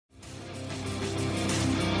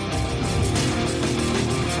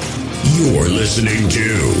You're listening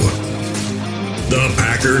to the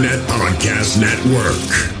Packernet Podcast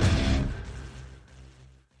Network.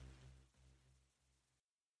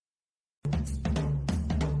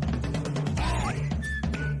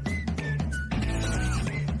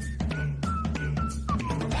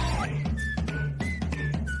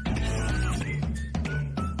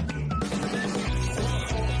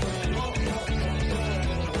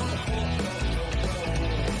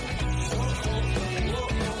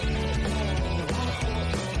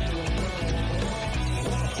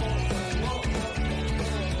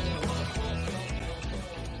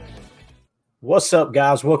 What's up,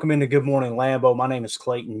 guys? Welcome into Good Morning Lambeau. My name is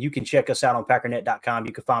Clayton. You can check us out on Packernet.com.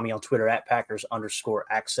 You can find me on Twitter at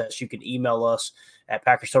Packers_access. You can email us at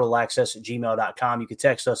PackersTotalAccess@gmail.com. You can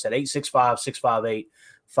text us at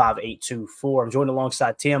 865-658-5824. I'm joined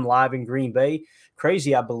alongside Tim live in Green Bay.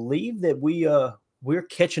 Crazy, I believe that we're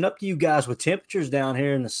catching up to you guys with temperatures down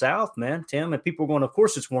here in the South, man. Tim, and people are going, of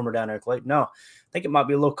course it's warmer down there, Clayton. No, I think it might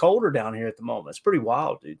be a little colder down here at the moment. It's pretty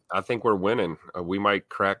wild, dude. I think we're winning. We might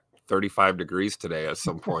crack 35 degrees today at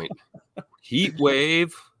some point. Heat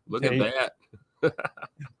wave. Look at that.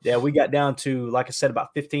 Yeah, we got down to, like I said,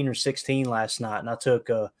 about 15 or 16 last night, and I took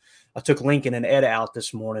Lincoln and Ed out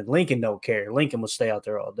this morning. Lincoln don't care. Lincoln will stay out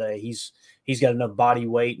there all day. He's got enough body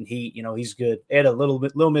weight and heat. You know, he's good. Ed,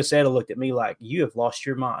 little Miss Ed looked at me like, you have lost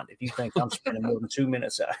your mind if you think I'm spending more than 2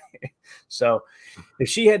 minutes out here. So if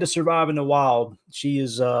she had to survive in the wild, she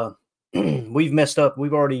is we've messed up.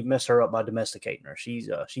 We've already messed her up by domesticating her. She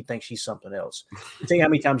thinks she's something else. You think how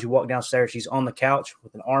many times you walk downstairs, she's on the couch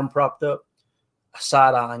with an arm propped up,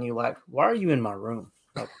 side eyeing you like, why are you in my room?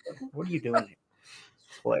 Like, what are you doing here?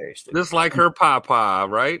 It's hilarious. Dude. Just like her papa,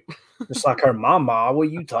 right? Just like her mama. What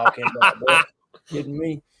are you talking about? Boy? Kidding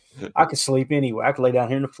me? I could sleep anywhere. I could lay down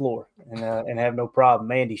here on the floor and have no problem.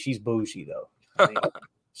 Mandy, she's bougie though. I mean,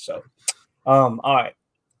 so, all right.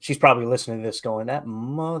 She's probably listening to this going, that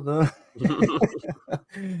mother.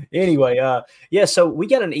 Anyway, yeah, so we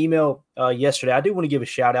got an email yesterday. I do want to give a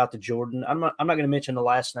shout out to Jordan. I'm not going to mention the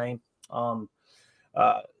last name. I'm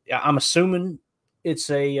assuming it's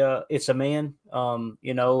a man.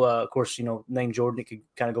 Of course, name Jordan, it could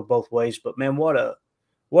kind of go both ways, but man, what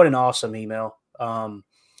an awesome email. Kind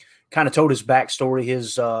of told his backstory,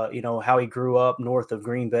 his how he grew up north of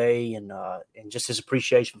Green Bay and just his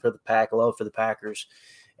appreciation for the Pack, love for the Packers.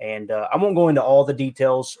 And I won't go into all the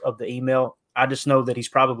details of the email. I just know that he's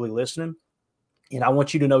probably listening. And I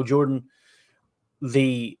want you to know, Jordan,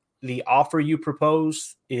 the offer you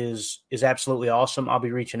proposed is absolutely awesome. I'll be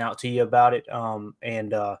reaching out to you about it. I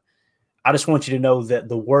just want you to know that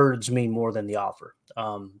the words mean more than the offer.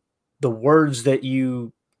 The words that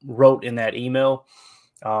you wrote in that email,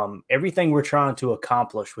 everything we're trying to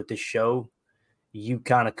accomplish with this show, you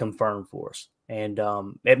kind of confirmed for us. And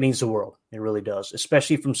it means the world. It really does,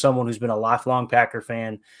 especially from someone who's been a lifelong Packer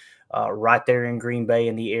fan right there in Green Bay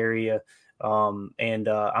in the area.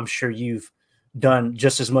 I'm sure you've done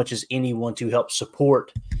just as much as anyone to help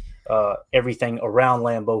support everything around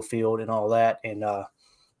Lambeau Field and all that. And,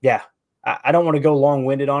 I don't want to go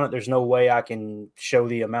long-winded on it. There's no way I can show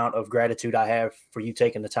the amount of gratitude I have for you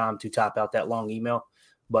taking the time to type out that long email.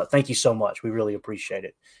 But thank you so much. We really appreciate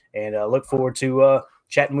it. And look forward to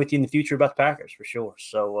chatting with you in the future about the Packers for sure.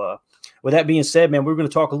 So with that being said, man, we're going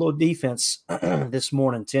to talk a little defense this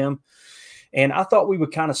morning, Tim. And I thought we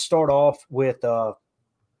would kind of start off with a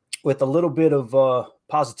little bit of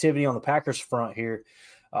positivity on the Packers front here.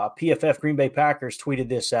 PFF Green Bay Packers tweeted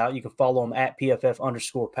this out. You can follow them at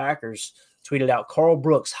PFF_Packers. Tweeted out Carl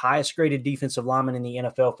Brooks, highest graded defensive lineman in the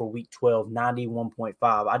NFL for week 12, 91.5.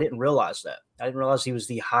 I didn't realize that. I didn't realize he was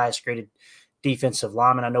the highest graded defensive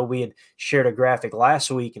lineman. I know we had shared a graphic last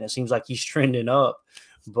week, and it seems like he's trending up.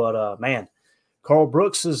 But, man, Carl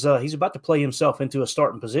Brooks is he's about to play himself into a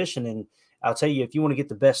starting position. And I'll tell you, if you want to get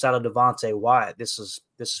the best out of Devontae Wyatt, this is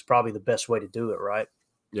probably the best way to do it, right?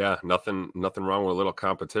 Yeah, nothing wrong with a little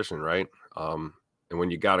competition, right? And when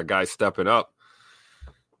you got a guy stepping up,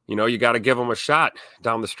 you got to give him a shot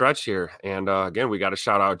down the stretch here. And, again, we got to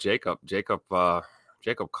shout out Jacob. Jacob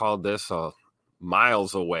called this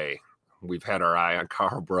miles away. We've had our eye on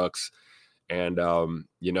Carl Brooks. And,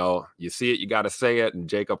 you see it, you got to say it, and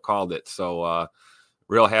Jacob called it. So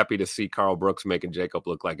real happy to see Carl Brooks making Jacob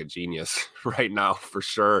look like a genius right now for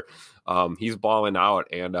sure. He's balling out,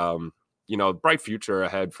 and, bright future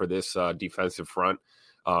ahead for this defensive front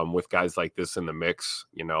with guys like this in the mix,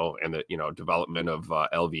 and the, development of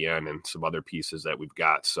LVN and some other pieces that we've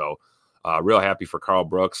got. So real happy for Carl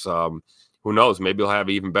Brooks. Who knows? Maybe he'll have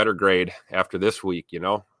an even better grade after this week,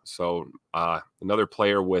 So another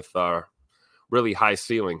player with really high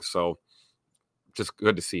ceiling. So just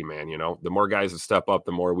good to see, man. The more guys that step up,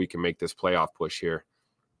 the more we can make this playoff push here.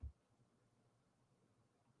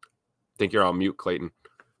 I think you're on mute, Clayton.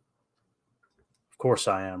 Of course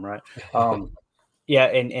I am, right? Yeah,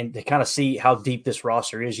 and to kind of see how deep this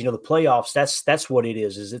roster is, the playoffs, that's what it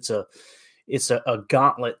is it's a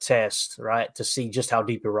gauntlet test, right? To see just how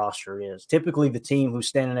deep the roster is. Typically the team who's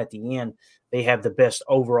standing at the end, they have the best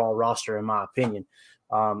overall roster, in my opinion.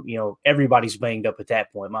 Everybody's banged up at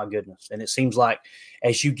that point, my goodness. And it seems like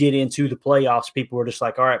as you get into the playoffs, people are just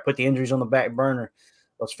like, all right, put the injuries on the back burner.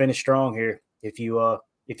 Let's finish strong here. If you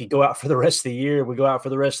go out for the rest of the year, we go out for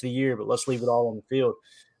the rest of the year, but let's leave it all on the field.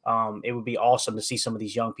 It would be awesome to see some of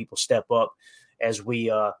these young people step up as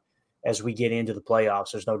we get into the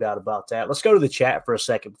playoffs. There's no doubt about that. Let's go to the chat for a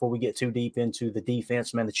second before we get too deep into the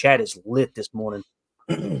defense. Man, the chat is lit this morning.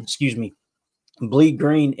 Excuse me. Bleed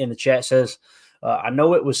Green in the chat says, I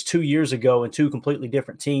know it was 2 years ago and two completely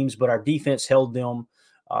different teams, but our defense held them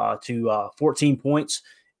to 14 points,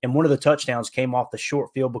 and one of the touchdowns came off the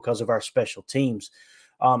short field because of our special teams.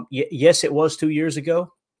 Yes, it was 2 years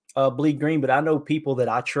ago, Bleed Green, but I know people that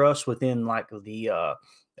I trust within like the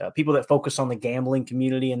people that focus on the gambling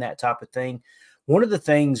community and that type of thing. One of the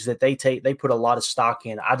things that they put a lot of stock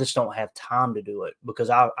in, I just don't have time to do it because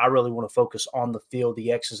I really want to focus on the field,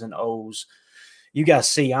 the X's and O's. You guys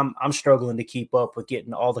see, I'm struggling to keep up with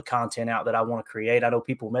getting all the content out that I want to create. I know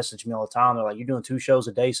people message me all the time. They're like, you're doing 2 shows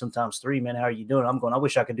a day, sometimes 3, man. How are you doing? I'm going, I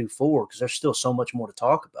wish I could do 4 because there's still so much more to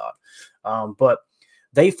talk about. But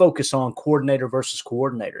they focus on coordinator versus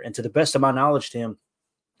coordinator. And to the best of my knowledge, Tim,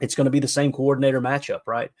 it's going to be the same coordinator matchup,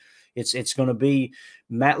 right? It's going to be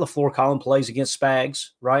Matt LaFleur calling plays against Spags,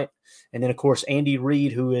 right? And then, of course, Andy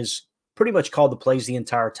Reid, who is pretty much called the plays the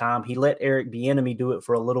entire time. He let Eric Bieniemy do it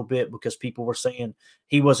for a little bit because people were saying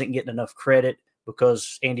he wasn't getting enough credit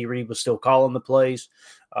because Andy Reid was still calling the plays.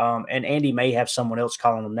 And Andy may have someone else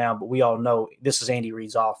calling them now, but we all know this is Andy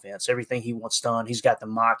Reid's offense. Everything he wants done, he's got the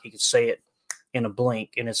mic. He can say it in a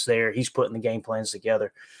blink, and it's there. He's putting the game plans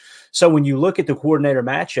together. So when you look at the coordinator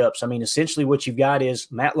matchups, I mean, essentially what you've got is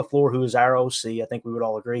Matt LaFleur, who is our OC. I think we would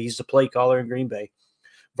all agree he's the play caller in Green Bay,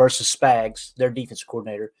 versus Spags, their defensive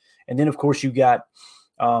coordinator. And then, of course, you got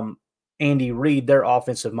Andy Reid, their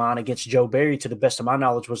offensive mind, against Joe Barry, to the best of my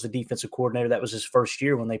knowledge, was the defensive coordinator. That was his first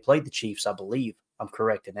year when they played the Chiefs, I believe. I'm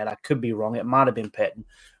correct in that. I could be wrong. It might have been Pettin.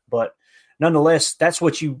 But nonetheless, that's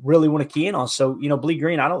what you really want to key in on. So, Bleed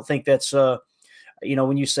Green, I don't think that's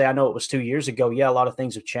when you say, I know it was 2 years ago, yeah, a lot of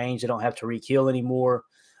things have changed. They don't have Tariq Hill anymore.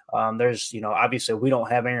 There's, obviously we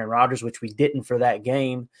don't have Aaron Rodgers, which we didn't for that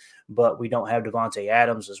game, but we don't have Devontae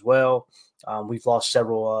Adams as well. We've lost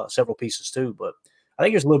several pieces too, but I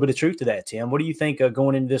think there's a little bit of truth to that, Tim. What do you think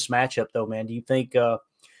going into this matchup though, man? Do you think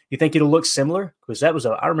it'll look similar? Because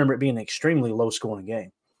I remember it being an extremely low scoring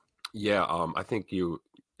game. Yeah. I think you're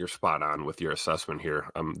spot on with your assessment here.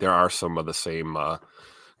 There are some of the same,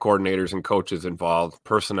 coordinators and coaches involved.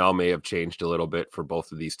 Personnel may have changed a little bit for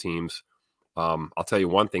both of these teams. I'll tell you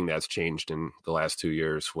one thing that's changed in the last 2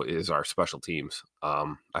 years is our special teams.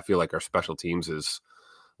 I feel like our special teams is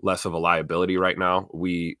less of a liability right now.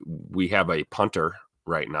 We have a punter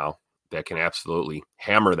right now that can absolutely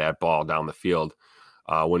hammer that ball down the field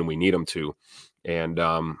when we need them to. And,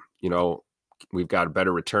 we've got a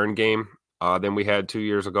better return game than we had 2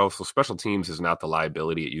 years ago. So special teams is not the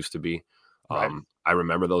liability it used to be. Right. I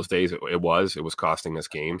remember those days. It was costing us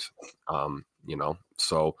games,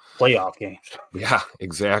 so playoff games. Yeah,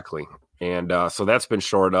 exactly. And so that's been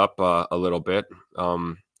shored up a little bit.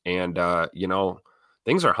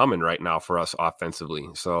 Things are humming right now for us offensively.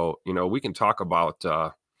 So, we can talk about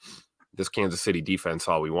this Kansas City defense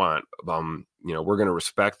all we want. We're going to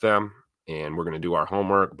respect them and we're going to do our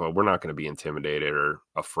homework, but we're not going to be intimidated or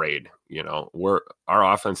afraid.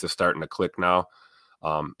 Our offense is starting to click now.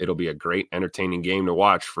 It'll be a great, entertaining game to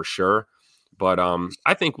watch for sure. But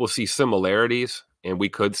I think we'll see similarities, and we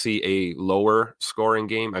could see a lower scoring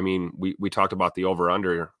game. I mean, we talked about the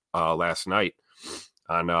over-under last night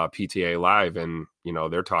on PTA Live, and,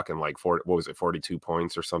 they're talking like 42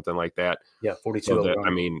 points or something like that? Yeah, 42. So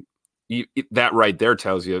that right there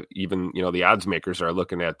tells you even, the odds makers are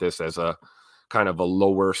looking at this as a kind of a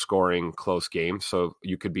lower scoring close game. So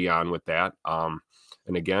you could be on with that.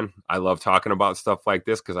 And again, I love talking about stuff like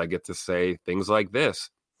this because I get to say things like this.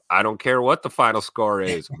 I don't care what the final score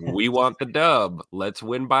is. We want the dub. Let's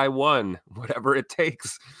win by 1, whatever it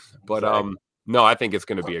takes. But Exactly. No, I think it's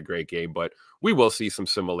going to be a great game. But we will see some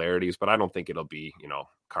similarities. But I don't think it'll be,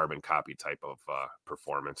 carbon copy type of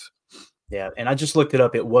performance. Yeah, and I just looked it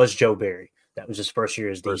up. It was Joe Barry. That was his first year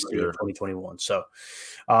as DC in year. 2021. So,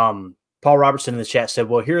 Paul Robertson in the chat said,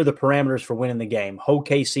 well, here are the parameters for winning the game. Hold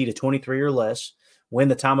KC to 23 or less. win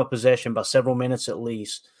the time of possession by several minutes at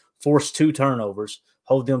least, force 2 turnovers,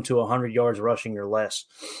 hold them to 100 yards rushing or less.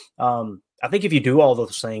 I think if you do all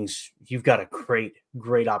those things, you've got a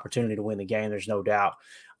great opportunity to win the game. There's no doubt.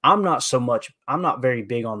 I'm not very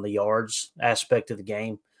big on the yards aspect of the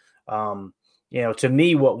game. To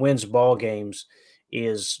me, what wins ball games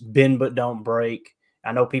is bend but don't break.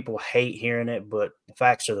 I know people hate hearing it, but the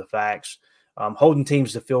facts are the facts. Holding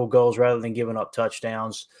teams to field goals rather than giving up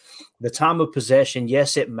touchdowns. The time of possession,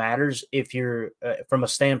 yes, it matters if you're from a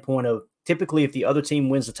standpoint of typically if the other team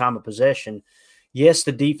wins the time of possession. Yes,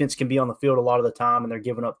 the defense can be on the field a lot of the time and they're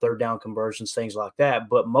giving up third down conversions, things like that.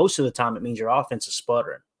 But most of the time it means your offense is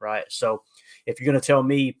sputtering, right? So if you're going to tell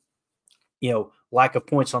me, lack of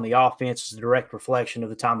points on the offense is a direct reflection of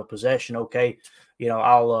the time of possession, okay,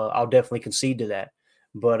 I'll definitely concede to that.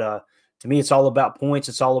 But to me, it's all about points.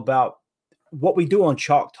 It's all about what we do on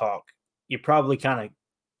Chalk Talk. You're probably kind of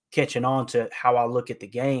catching on to how I look at the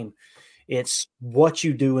game. It's what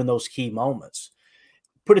you do in those key moments.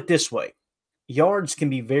 Put it this way. Yards can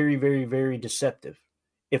be very, very, very deceptive.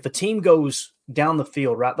 If a team goes down the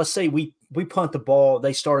field, right, let's say we punt the ball,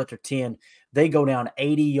 they start at their 10, they go down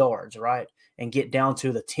 80 yards, right, and get down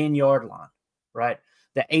to the 10-yard line, right?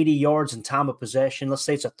 The 80 yards in time of possession, let's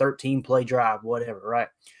say it's a 13-play drive, whatever, right?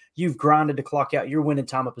 You've grinded the clock out. You're winning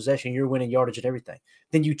time of possession. You're winning yardage and everything.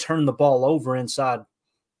 Then you turn the ball over inside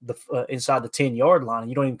the 10-yard line, and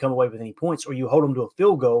you don't even come away with any points, or you hold them to a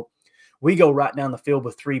field goal. We go right down the field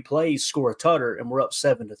with 3 plays, score a tutter, and we're up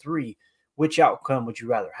 7-3. Which outcome would you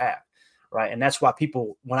rather have, right? And that's why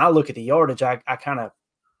people, when I look at the yardage, I kind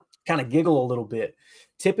of giggle a little bit.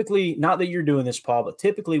 Typically, not that you're doing this, Paul, but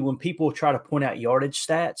typically when people try to point out yardage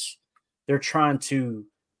stats, they're trying to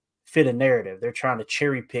fit a narrative. They're trying to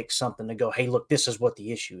cherry pick something to go, hey, look, this is what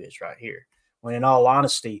the issue is right here. When in all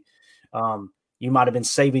honesty, you might have been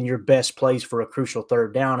saving your best plays for a crucial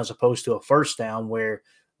third down as opposed to a first down where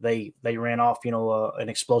they ran off, an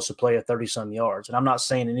explosive play of 30-some yards. And I'm not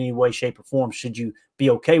saying in any way, shape, or form should you be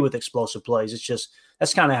okay with explosive plays. It's just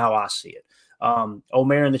that's kind of how I see it.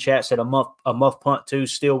 Omer in the chat said a muff punt too.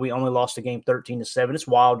 Still, we only lost the game 13-7. It's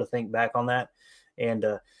wild to think back on that and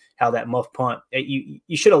how that muff punt.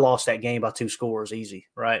 You should have lost that game by 2 scores easy,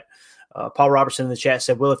 right? Paul Robertson in the chat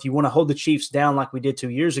said, well, if you want to hold the Chiefs down like we did 2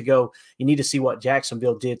 years ago, you need to see what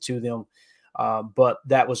Jacksonville did to them. But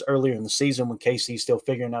that was earlier in the season when KC's still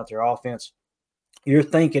figuring out their offense. You're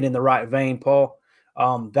thinking in the right vein, Paul.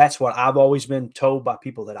 That's what I've always been told by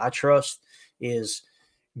people that I trust is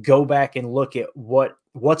go back and look at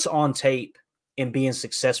what's on tape and being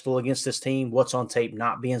successful against this team, what's on tape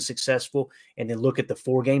not being successful, and then look at the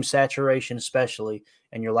 4-game saturation, especially,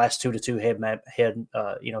 and your last 2-2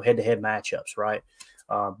 head-to-head matchups, right?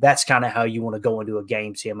 That's kind of how you want to go into a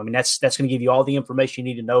game, Tim. I mean, that's going to give you all the information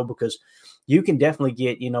you need to know because you can definitely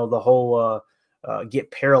get, the whole get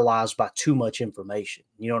paralyzed by too much information.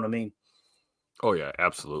 You know what I mean? Oh, yeah,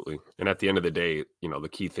 absolutely. And at the end of the day, the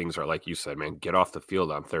key things are, like you said, man, get off the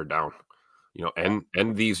field on third down,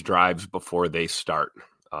 end these drives before they start.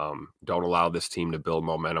 Don't allow this team to build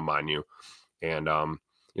momentum on you. And,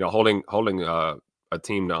 holding a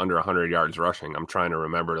team to under 100 yards rushing, I'm trying to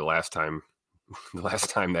remember the last time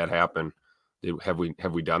that happened. Have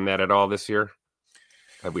we done that at all this year?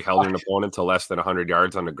 Have we held an opponent to less than 100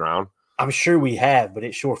 yards on the ground? I'm sure we have, but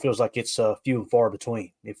it sure feels like it's few and far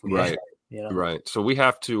between. If we right, have, right. So we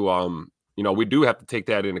have to, we do have to take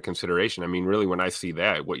that into consideration. I mean, really, when I see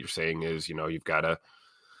that, what you're saying is, you've got to,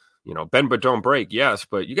 bend but don't break. Yes,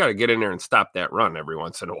 but you got to get in there and stop that run every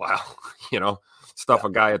once in a while. Stuff a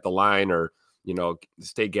guy at the line or.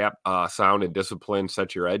 Stay gap sound and discipline,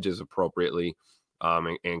 set your edges appropriately,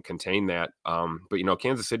 and contain that. But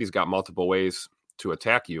Kansas City's got multiple ways to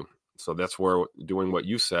attack you. So that's where doing what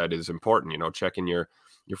you said is important, checking your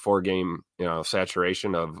 4-game,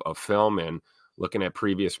 saturation of film and looking at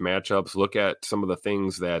previous matchups, look at some of the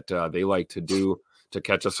things that they like to do to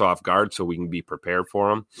catch us off guard so we can be prepared for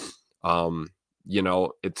them.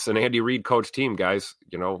 It's an Andy Reid coach team, guys.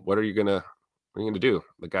 What are you going to do?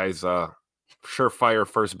 The guy's surefire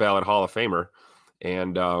first ballot Hall of Famer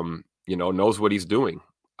and, knows what he's doing.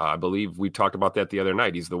 I believe we talked about that the other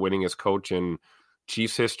night. He's the winningest coach in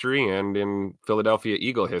Chiefs history and in Philadelphia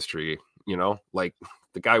Eagle history.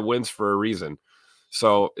 The guy wins for a reason.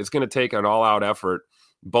 So it's going to take an all-out effort,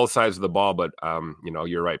 both sides of the ball. But,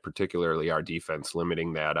 you're right, particularly our defense,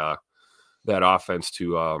 limiting that offense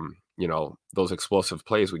to, those explosive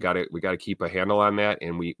plays. We got to keep a handle on that.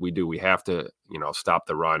 And we have to, stop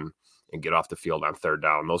the run and get off the field on third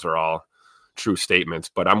down. Those are all true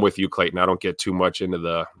statements, but I'm with you, Clayton. I don't get too much into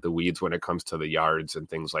the weeds when it comes to the yards and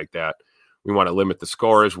things like that. we want to limit the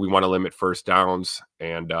scores. We want to limit first downs,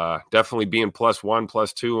 and definitely being +1,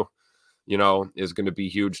 +2, is going to be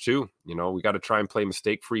huge too. We got to try and play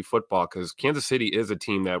mistake-free football because Kansas City is a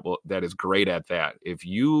team that is great at that. If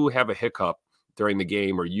you have a hiccup during the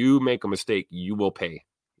game or you make a mistake, you will pay.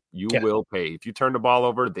 You will pay. If you turn the ball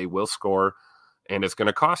over, they will score, and it's going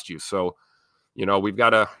to cost you. So, we've got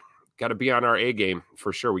to be on our A game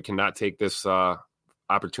for sure. We cannot take this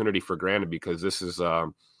opportunity for granted because this is a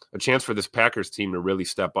chance for this Packers team to really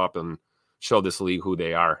step up and show this league who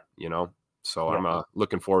they are, So I'm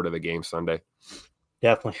looking forward to the game Sunday.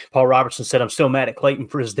 Definitely. Paul Robertson said, I'm still mad at Clayton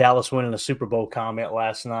for his Dallas winning a Super Bowl comment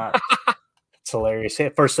last night. It's hilarious.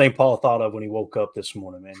 First thing Paul thought of when he woke up this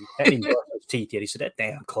morning, man. He hadn't even brushed his teeth yet. He said, that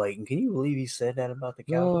damn Clayton. Can you believe he said that about the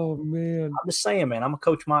Cowboys? Oh, man. I'm just saying, man, I'm a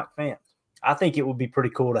Coach Mike fan. I think it would be pretty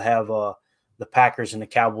cool to have the Packers and the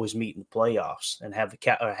Cowboys meet in the playoffs and have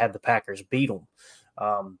the Packers beat them.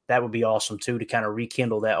 That would be awesome, too, to kind of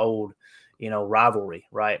rekindle that old rivalry,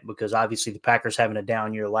 right? Because obviously the Packers having a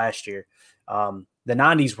down year last year. The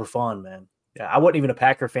 90s were fun, man. I wasn't even a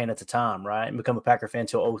Packer fan at the time, right? And become a Packer fan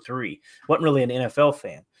until 2003. Wasn't really an NFL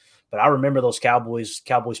fan. But I remember those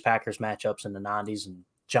Cowboys-Packers matchups in the 90s and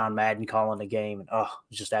John Madden calling the game. And, it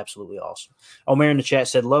was just absolutely awesome. Omer in the chat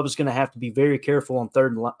said, Love is going to have to be very careful on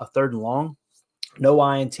third and long. No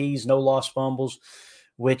INTs, no lost fumbles,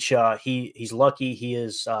 which he's lucky he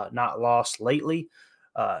has not lost lately.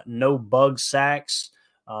 No bug sacks.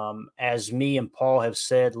 As me and Paul have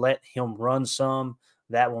said, let him run some.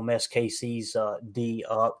 That will mess KC's D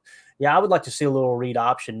up. Yeah, I would like to see a little read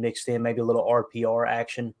option mixed in, maybe a little RPR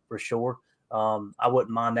action for sure. I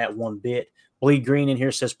wouldn't mind that one bit. Bleed Green in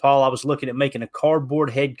here says, Paul, I was looking at making a cardboard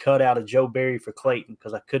head cut out of Joe Barry for Clayton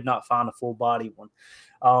because I could not find a full body one.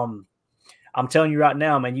 I'm telling you right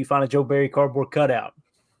now, man, you find a Joe Barry cardboard cutout.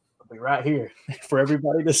 It'll be right here for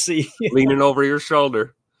everybody to see. Leaning over your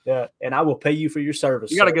shoulder. Yeah, and I will pay you for your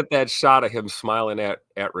service. You got to get that shot of him smiling at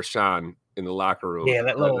Rashawn in the locker room. Yeah,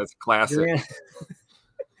 that's classic.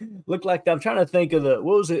 Looked like I'm trying to think of what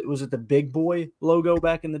was it? Was it the Big Boy logo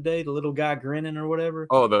back in the day? The little guy grinning or whatever.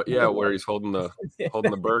 Oh, where he's holding the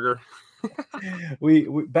burger. we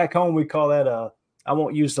back home we call that I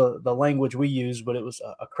won't use the language we use, but it was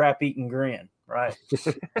a crap eating grin, right?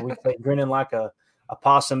 We say grinning like a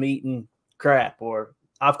possum eating crap, or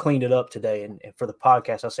I've cleaned it up today, and for the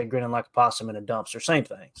podcast, I say grinning like a possum in a dumpster. Same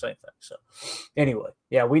thing. So anyway,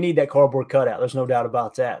 yeah, we need that cardboard cutout. There's no doubt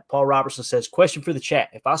about that. Paul Robertson says, question for the chat.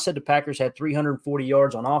 If I said the Packers had 340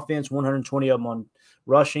 yards on offense, 120 of them on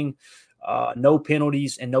rushing, no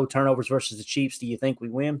penalties and no turnovers versus the Chiefs, do you think we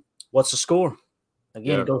win? What's the score?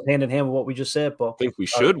 Again, It goes hand in hand with what we just said, Paul. I think we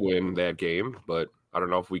should win that game, but I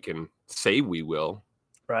don't know if we can say we will.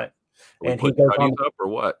 Right. And he goes on up or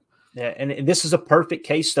what? Yeah, and this is a perfect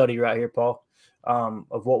case study right here, Paul,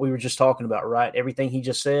 of what we were just talking about, right? Everything he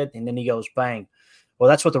just said, and then he goes, bang. Well,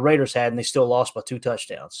 that's what the Raiders had, and they still lost by 2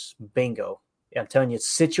 touchdowns. Bingo. Yeah, I'm telling you,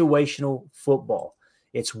 it's situational football.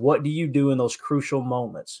 It's what do you do in those crucial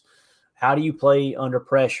moments? How do you play under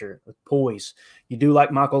pressure with poise? You do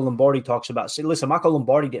like Michael Lombardi talks about. See, listen, Michael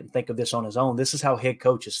Lombardi didn't think of this on his own. This is how head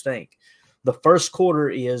coaches think. The first quarter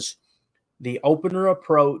is the opener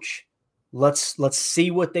approach. Let's see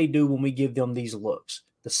what they do when we give them these looks.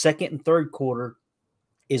 The second and third quarter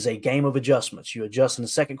is a game of adjustments. You adjust in the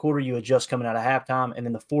second quarter, you adjust coming out of halftime, and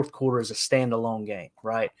then the fourth quarter is a standalone game,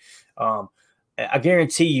 right? I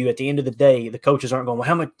guarantee you at the end of the day, the coaches aren't going,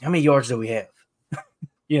 well, how many yards do we have?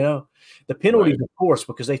 The penalties, right, of course,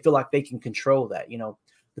 because they feel like they can control that.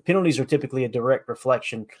 The penalties are typically a direct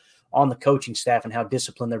reflection on the coaching staff and how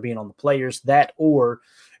disciplined they're being on the players. That or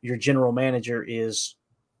your general manager is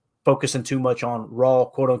focusing too much on raw,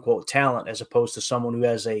 quote unquote, talent as opposed to someone who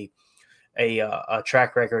has a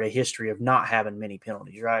track record, a history of not having many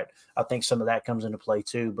penalties, right? I think some of that comes into play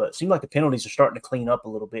too, but it seems like the penalties are starting to clean up a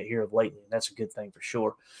little bit here of lately. And that's a good thing for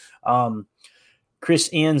sure.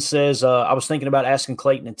 Chris N says, I was thinking about asking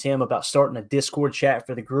Clayton and Tim about starting a Discord chat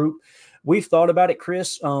for the group. We've thought about it,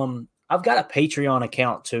 Chris. I've got a Patreon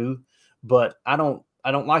account too, but I don't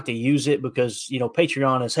like to use it because,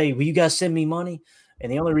 Patreon is, hey, will you guys send me money?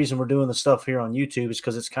 And the only reason we're doing the stuff here on YouTube is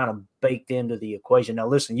because it's kind of baked into the equation. Now,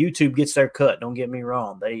 listen, YouTube gets their cut. Don't get me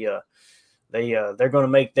wrong. They're going to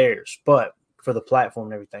make theirs, but for the platform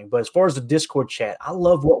and everything. But as far as the Discord chat, I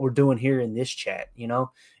love what we're doing here in this chat,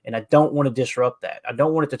 and I don't want to disrupt that. I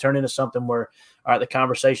don't want it to turn into something where, all right, the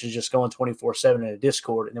conversation is just going 24/7 in a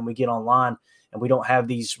Discord, and then we get online and we don't have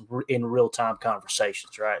these in real-time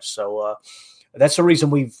conversations, right? So that's the reason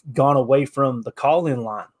we've gone away from the call-in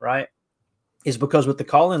line, right? Is because with the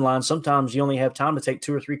call-in line, sometimes you only have time to take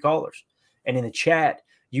 2 or 3 callers. And in the chat,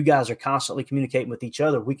 you guys are constantly communicating with each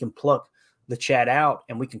other. We can pluck the chat out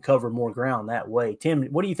and we can cover more ground that way. Tim,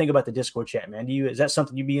 what do you think about the Discord chat, man? Is that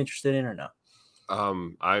something you'd be interested in or no?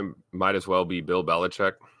 I might as well be Bill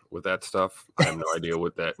Belichick with that stuff. I have no idea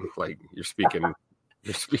what that, like, you're speaking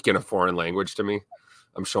a foreign language to me.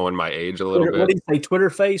 I'm showing my age a little bit. What did you say? Twitter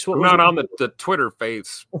face? I'm not on the Twitter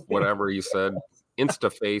face, whatever you said,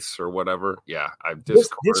 Insta face or whatever. Yeah,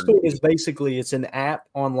 Discord is basically, it's an app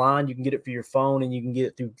online. You can get it for your phone and you can get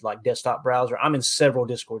it through like desktop browser. I'm in several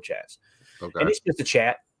Discord chats. Okay. And it's just a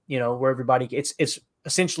chat, where everybody, it's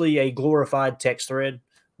essentially a glorified text thread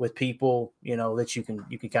with people, that you can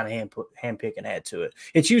kind of handpick and add to it.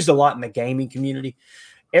 It's used a lot in the gaming community.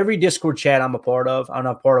 Every Discord chat I'm a part of, I'm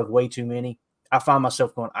a part of way too many. I find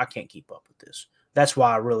myself going, I can't keep up with this. That's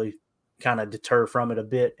why I really kind of deter from it a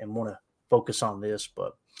bit and want to focus on this.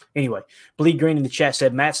 But anyway, Bleed Green in the chat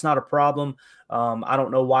said, Matt's not a problem. I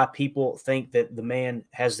don't know why people think that the man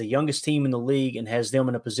has the youngest team in the league and has them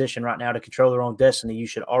in a position right now to control their own destiny. You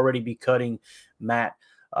should already be cutting Matt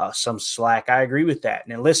some slack. I agree with that.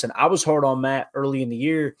 And listen, I was hard on Matt early in the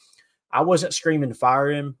year. I wasn't screaming to fire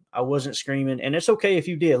him. I wasn't screaming. And it's okay if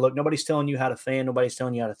you did. Look, nobody's telling you how to fan. Nobody's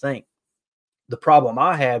telling you how to think. The problem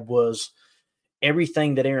I had was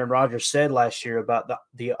everything that Aaron Rodgers said last year about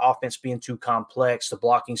the offense being too complex, the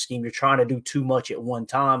blocking scheme. You're trying to do too much at one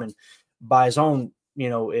time. And by his own,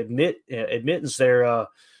 admittance there,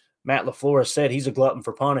 Matt LaFleur said he's a glutton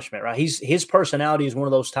for punishment, right? His personality is one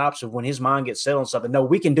of those types of when his mind gets set on something. No,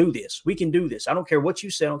 we can do this. We can do this. I don't care what you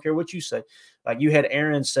say. I don't care what you say. Like you had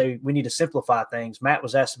Aaron say, we need to simplify things. Matt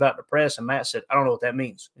was asked about the press, and Matt said, I don't know what that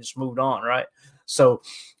means. Just moved on, right? So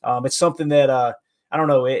it's something that I don't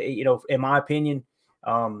know. In my opinion,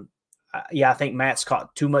 I think Matt's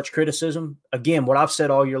caught too much criticism. Again, what I've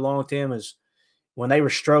said all year long, Tim, is when they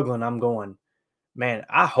were struggling, I'm going, man,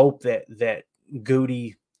 I hope that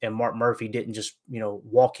Goody and Mark Murphy didn't just,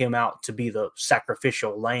 walk him out to be the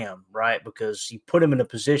sacrificial lamb, right? Because you put him in a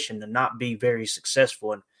position to not be very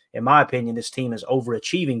successful. And in my opinion, this team is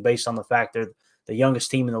overachieving based on the fact they're the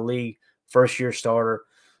youngest team in the league, first-year starter,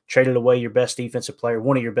 traded away your best defensive player,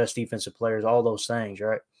 one of your best defensive players, all those things,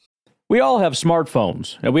 right? We all have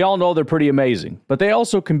smartphones, and we all know they're pretty amazing, but they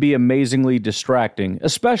also can be amazingly distracting,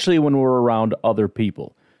 especially when we're around other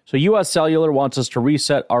people. So US Cellular wants us to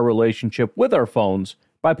reset our relationship with our phones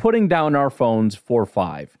by putting down our phones for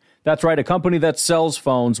 $5. That's right, a company that sells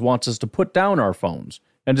phones wants us to put down our phones.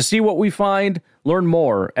 And to see what we find, learn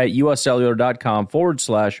more at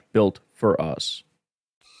uscellular.com/built-for-us.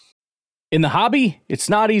 In the hobby, it's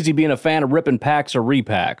not easy being a fan of ripping packs or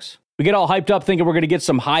repacks. We get all hyped up thinking we're going to get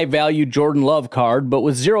some high-value Jordan Love card, but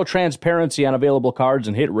with zero transparency on available cards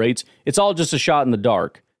and hit rates, it's all just a shot in the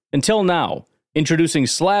dark. Until now. Introducing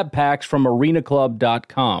slab packs from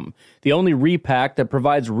arenaclub.com, the only repack that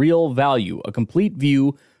provides real value, a complete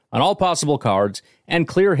view on all possible cards, and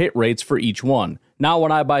clear hit rates for each one. Now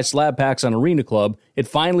when I buy slab packs on Arena Club, it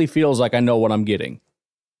finally feels like I know what I'm getting.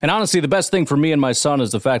 And honestly, the best thing for me and my son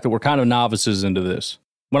is the fact that we're kind of novices into this.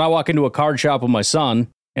 When I walk into a card shop with my son,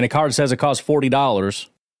 and a card says it costs $40,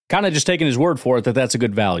 kind of just taking his word for it that that's a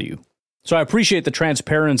good value. So I appreciate the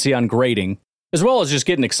transparency on grading, as well as just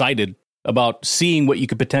getting excited about seeing what you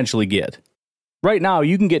could potentially get. Right now,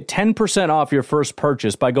 you can get 10% off your first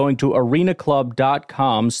purchase by going to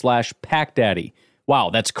arenaclub.com/packdaddy.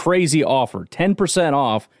 Wow, that's crazy offer. 10%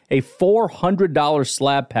 off a $400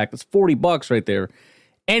 slab pack. That's $40 right there.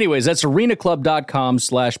 Anyways, that's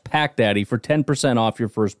arenaclub.com/packdaddy for 10% off your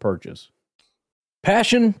first purchase.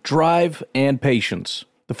 Passion, drive, and patience.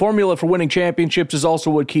 The formula for winning championships is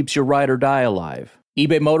also what keeps your ride or die alive.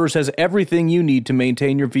 eBay Motors has everything you need to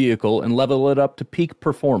maintain your vehicle and level it up to peak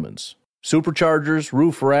performance. Superchargers,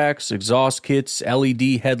 roof racks, exhaust kits,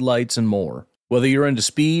 LED headlights, and more. Whether you're into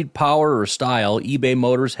speed, power, or style, eBay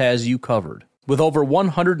Motors has you covered. With over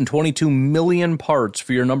 122 million parts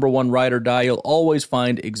for your number one ride or die, you'll always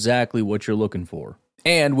find exactly what you're looking for.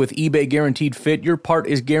 And with eBay Guaranteed Fit, your part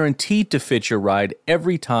is guaranteed to fit your ride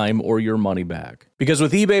every time or your money back. Because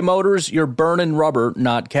with eBay Motors, you're burning rubber,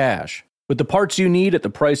 not cash. With the parts you need at the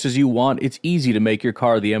prices you want, it's easy to make your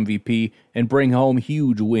car the MVP and bring home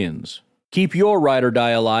huge wins. Keep your ride or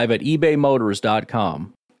die alive at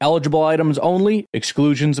ebaymotors.com. Eligible items only,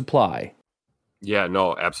 exclusions apply. Yeah,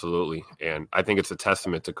 no, absolutely. And I think it's a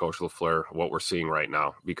testament to Coach LaFleur, what we're seeing right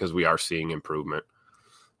now, because we are seeing improvement,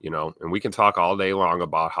 and we can talk all day long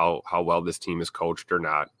about how well this team is coached or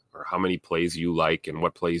not, or how many plays you like and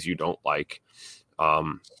what plays you don't like.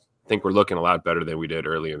 I think we're looking a lot better than we did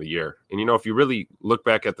early in the year. And, if you really look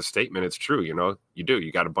back at the statement, it's true. You do.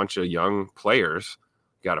 You got a bunch of young players,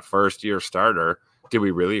 you got a first-year starter, did we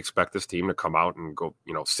really expect this team to come out and go,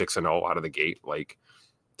 6-0 out of the gate? Like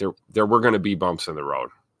there were going to be bumps in the road.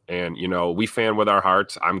 And, we fan with our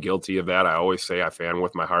hearts. I'm guilty of that. I always say I fan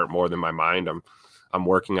with my heart more than my mind. I'm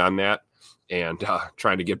working on that and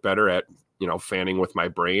trying to get better at, fanning with my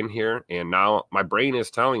brain here. And now my brain is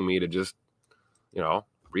telling me to just,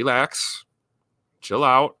 relax, chill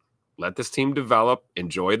out, let this team develop,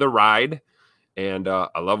 enjoy the ride. And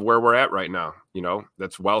I love where we're at right now.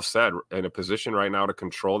 That's well said, in a position right now to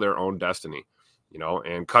control their own destiny,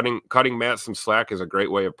 and cutting Matt some slack is a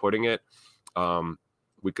great way of putting it.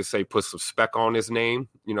 We could say put some spec on his name.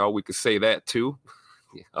 We could say that too,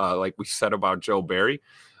 like we said about Joe Barry.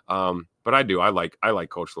 But I like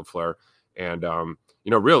Coach LaFleur. And,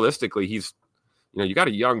 realistically, he's, you got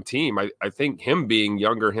a young team. I think him being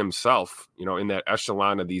younger himself, in that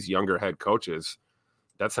echelon of these younger head coaches,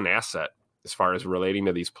 that's an asset as far as relating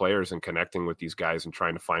to these players and connecting with these guys and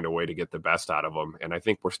trying to find a way to get the best out of them. And I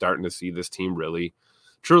think we're starting to see this team really,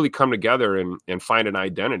 truly come together and find an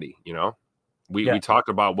identity, We talked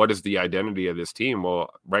about what is the identity of this team. Well,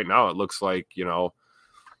 right now it looks like, the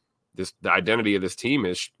identity of this team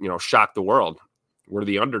is, shock the world. We're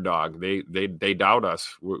the underdog. They doubt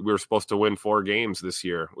us. We were supposed to win 4 games this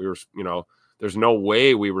year. We were, there's no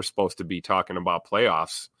way we were supposed to be talking about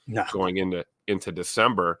playoffs going into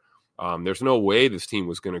December. There's no way this team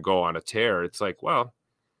was going to go on a tear. It's like, well,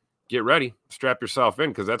 get ready, strap yourself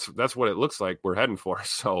in, because that's what it looks like we're heading for.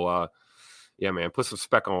 So, yeah, man, put some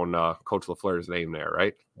spec on Coach LaFleur's name there,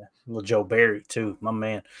 right? Yeah. Little Joe Barry, too, my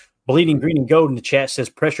man. Bleeding Green and Gold in the chat says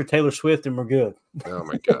pressure Taylor Swift and we're good. Oh,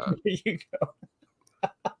 my God. There you go.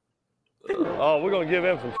 Oh, we're going to give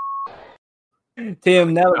him some.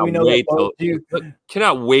 Tim, now that we know that bugs you.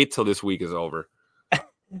 Cannot wait till this week is over.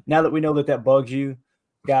 Now that we know that bugs you,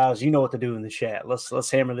 guys, you know what to do in the chat.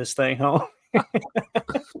 Let's hammer this thing home.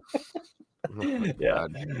 Yeah.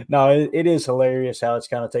 No, it is hilarious how it's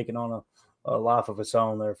kind of taken on a life of its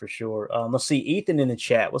own there for sure. Let's see. Ethan in the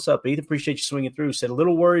chat. What's up, Ethan? Appreciate you swinging through. Said a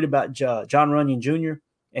little worried about John Runyon Jr.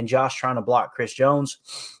 and Josh trying to block Chris Jones.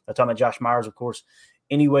 I'm talking about Josh Myers, of course.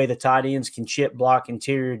 Anyway, the tight ends can chip block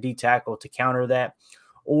interior D tackle to counter that,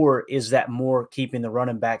 or is that more keeping the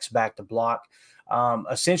running backs back to block?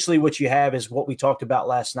 Essentially, what you have is what we talked about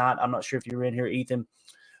last night. I'm not sure if you were in here, Ethan.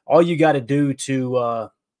 All you got to do to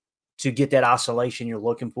get that isolation you're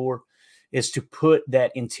looking for is to put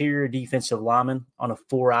that interior defensive lineman on a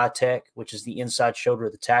 4-eye tech, which is the inside shoulder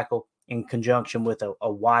of the tackle, in conjunction with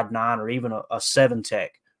a wide 9 or even a 7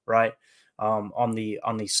 tech, right, on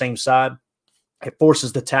the same side. It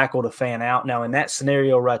forces the tackle to fan out. Now, in that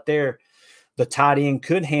scenario right there, the tight end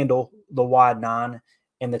could handle the wide 9,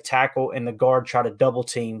 and the tackle and the guard try to double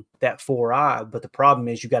team that 4-eye. But the problem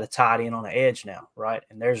is you got a tight end on the edge now, right?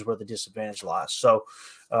 And there's where the disadvantage lies. So,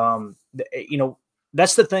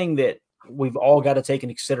 that's the thing that we've all got to take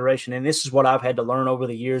into consideration. And this is what I've had to learn over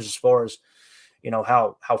the years as far as,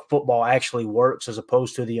 how football actually works, as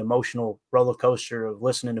opposed to the emotional roller coaster of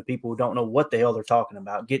listening to people who don't know what the hell they're talking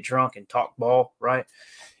about, get drunk and talk ball, right?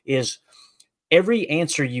 Is every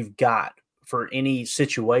answer you've got for any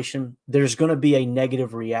situation, there's going to be a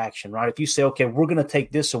negative reaction, right? If you say, okay, we're going to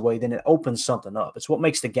take this away, then it opens something up. It's what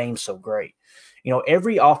makes the game so great.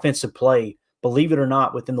 Every offensive play, believe it or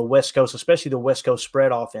not, within the West Coast, especially the West Coast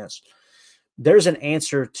spread offense, there's an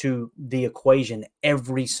answer to the equation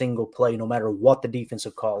every single play, no matter what the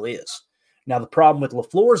defensive call is. Now, the problem with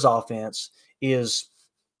LaFleur's offense is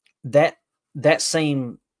that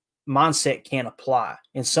same mindset can't apply.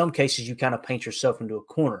 In some cases, you kind of paint yourself into a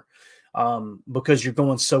corner because you're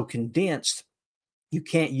going so condensed, you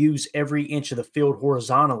can't use every inch of the field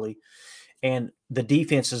horizontally, and the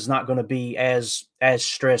defense is not going to be as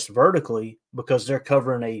stressed vertically because they're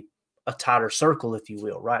covering a tighter circle, if you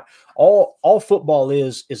will, right? All football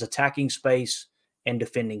is attacking space and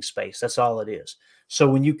defending space. That's all it is. So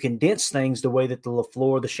when you condense things the way that the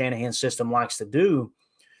LaFleur, the Shanahan system likes to do,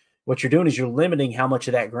 what you're doing is you're limiting how much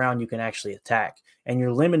of that ground you can actually attack, and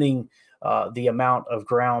you're limiting the amount of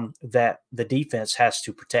ground that the defense has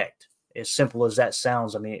to protect. As simple as that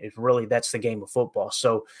sounds, I mean, it really, that's the game of football.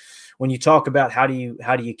 So when you talk about how do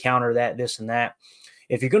you counter that, this and that,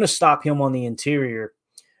 if you're going to stop him on the interior,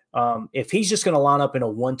 if he's just going to line up in a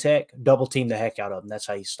 1-tech, double team the heck out of him. That's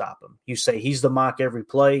how you stop him. You say he's the mock every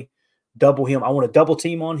play, double him. I want to double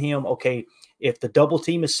team on him. Okay, if the double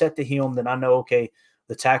team is set to him, then I know, okay,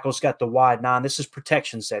 the tackle's got the wide 9. This is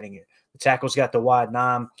protection setting it. The tackle's got the wide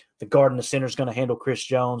 9. The guard in the center is going to handle Chris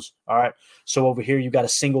Jones. All right. So over here, you got a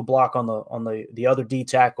single block on the other D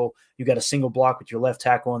tackle. You got a single block with your left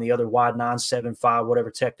tackle on the other wide 9, 7, 5,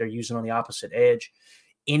 whatever tech they're using on the opposite edge.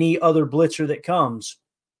 Any other blitzer that comes,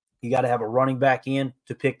 You got to have a running back in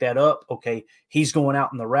to pick that up. Okay, he's going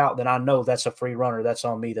out in the route, then I know that's a free runner. That's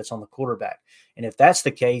on me. That's on the quarterback. And if that's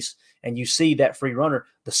the case, and you see that free runner,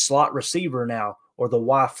 the slot receiver now or the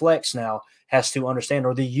Y flex now has to understand,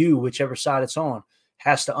 or the U, whichever side it's on,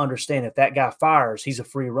 has to understand if that guy fires, he's a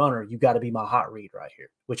free runner. You got to be my hot read right here,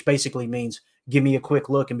 which basically means give me a quick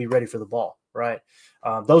look and be ready for the ball, right?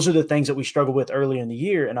 Those are the things that we struggled with earlier in the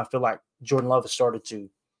year, and I feel like Jordan Love has started to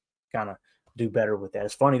kind of do better with that.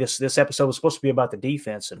 It's funny, this episode was supposed to be about the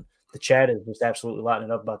defense, and the chat is just absolutely lighting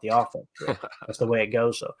it up about the offense. So that's the way it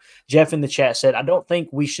goes. So Jeff in the chat said, I don't think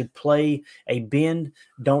we should play a bend,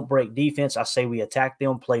 don't break defense. I say we attack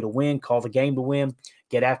them, play to win, call the game to win,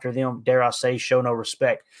 get after them, dare I say, show no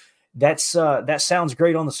respect. That sounds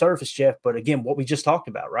great on the surface, Jeff, but again, what we just talked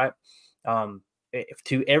about, right?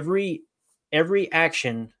 To every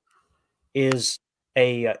action is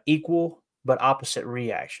a equal but opposite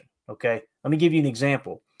reaction. Okay, let me give you an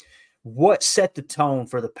example. What set the tone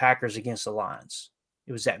for the Packers against the Lions?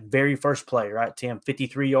 It was that very first play, right, Tim?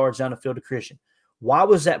 53 yards down the field to Christian. Why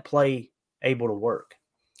was that play able to work?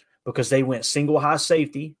 Because they went single high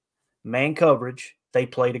safety, man coverage. They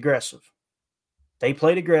played aggressive.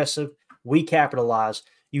 We capitalized.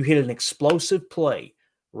 You hit an explosive play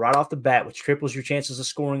right off the bat, which triples your chances of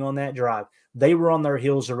scoring on that drive. They were on their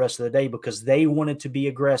heels the rest of the day because they wanted to be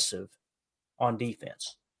aggressive on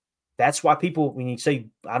defense. That's why people, when you say,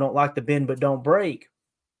 I don't like the bend but don't break,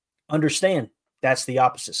 understand that's the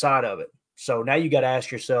opposite side of it. So now you got to ask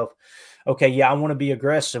yourself, okay, yeah, I want to be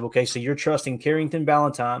aggressive. Okay, so you're trusting Carrington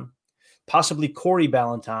Valentine, possibly Corey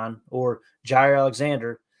Ballantyne or Jair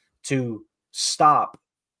Alexander to stop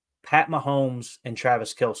Pat Mahomes and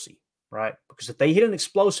Travis Kelce, right? Because if they hit an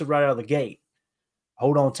explosive right out of the gate,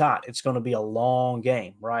 hold on tight. It's going to be a long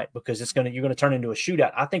game, right? Because you're going to turn into a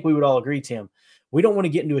shootout. I think we would all agree, Tim. We don't want to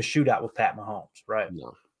get into a shootout with Pat Mahomes, right?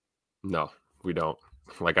 No, we don't.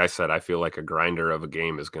 Like I said, I feel like a grinder of a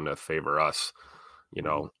game is going to favor us. You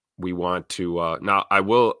know, we want to now I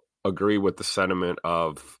will agree with the sentiment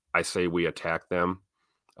of I say we attack them,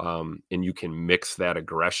 and you can mix that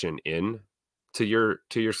aggression in to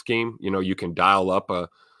your scheme. You know, you can dial up a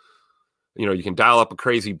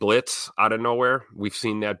crazy blitz out of nowhere. We've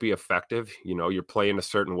seen that be effective. You know, you're playing a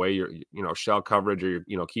certain way, shell coverage, or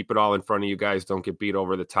keep it all in front of you guys, don't get beat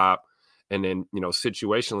over the top. And then,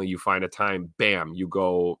 situationally you find a time, bam, you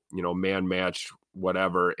go, man match,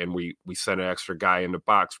 whatever. And we send an extra guy in the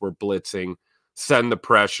box. We're blitzing, send the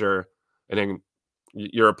pressure. And then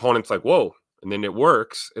your opponent's like, whoa. And then it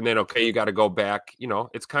works. And then, okay, you got to go back,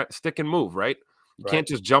 it's kind of stick and move, right? You can't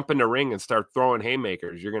just jump in the ring and start throwing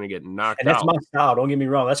haymakers. You're going to get knocked out. And that's my style. Don't get me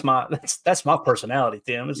wrong. That's my personality,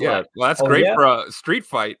 Tim. It's well, that's great for a street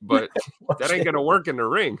fight, but that ain't going to work in the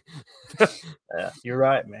ring. Yeah, you're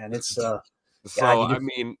right, man. It's I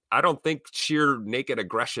mean, I don't think sheer naked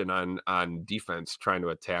aggression on defense trying to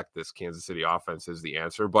attack this Kansas City offense is the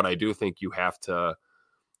answer, but I do think you have to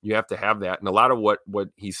have that. And a lot of what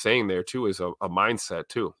he's saying there too is a mindset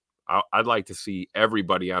too. I'd like to see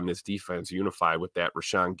everybody on this defense unified with that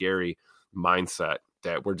Rashawn Gary mindset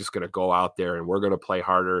that we're just going to go out there and we're going to play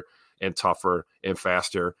harder and tougher and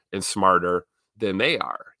faster and smarter than they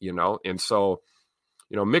are, And so,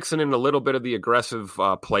 mixing in a little bit of the aggressive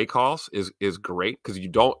play calls is great because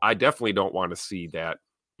I definitely don't want to see that,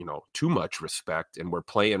 too much respect and we're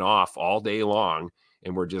playing off all day long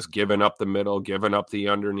and we're just giving up the middle, giving up the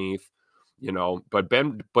underneath. But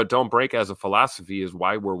don't break as a philosophy is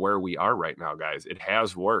why we're where we are right now, guys. It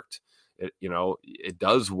has worked. It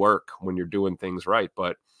does work when you're doing things right,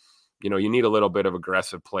 but you need a little bit of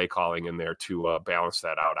aggressive play calling in there to balance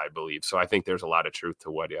that out, I believe. So I think there's a lot of truth to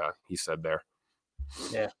what he said there.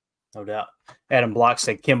 Yeah, no doubt. Adam Block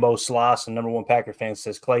said Kimbo Slice, and number one Packer fan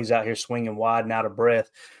says Clay's out here swinging wide and out of breath.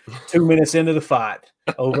 2 minutes into the fight,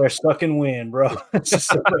 over a sucking wind, bro. That's just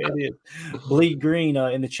the way it is. Bleed Green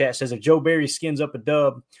in the chat says if Joe Barry skins up a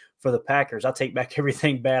dub for the Packers, I take back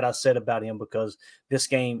everything bad I said about him because this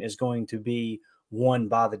game is going to be won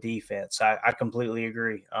by the defense. I completely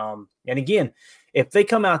agree. And again, if they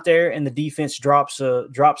come out there and the defense drops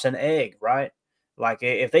an egg, right? Like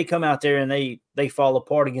if they come out there and they fall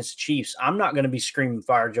apart against the Chiefs, I'm not going to be screaming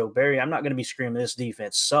fire Joe Barry. I'm not going to be screaming this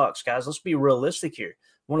defense sucks, guys. Let's be realistic here.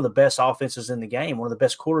 One of the best offenses in the game, one of the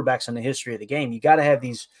best quarterbacks in the history of the game. You got to have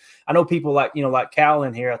these. I know people like Cal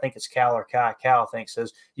in here. I think it's Cal or Kai. Cal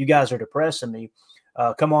says you guys are depressing me.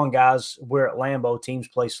 Come on, guys. We're at Lambeau. Teams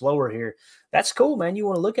play slower here. That's cool, man. You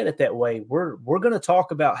want to look at it that way. We're going to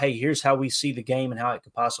talk about, hey, here's how we see the game and how it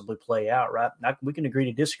could possibly play out, right? We can agree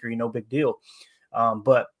to disagree. No big deal.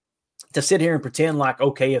 But to sit here and pretend like,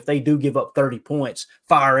 okay, if they do give up 30 points,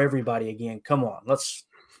 fire everybody again. Come on, let's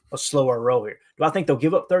let's slow our roll here. Do I think they'll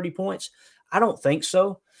give up 30 points? I don't think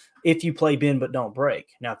so. If you play bend but don't break.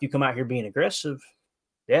 Now, if you come out here being aggressive,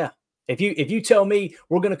 yeah. If you tell me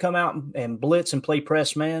we're going to come out and blitz and play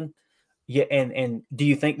press man, yeah, and do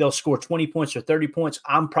you think they'll score 20 points or 30 points?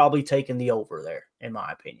 I'm probably taking the over there, in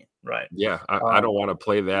my opinion. Right. Yeah, I don't want to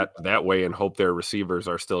play that way and hope their receivers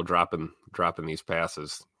are still dropping these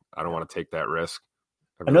passes. I don't want to take that risk.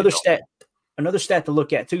 Another stat to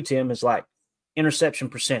look at too, Tim, is like interception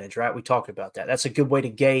percentage, right? We talked about that. That's a good way to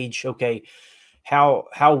gauge, okay, how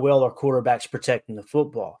well our quarterback's protecting the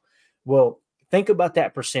football. Well, think about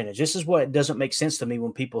that percentage. This is what doesn't make sense to me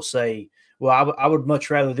when people say, well, I would much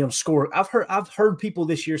rather them score. I've heard people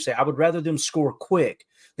this year say, I would rather them score quick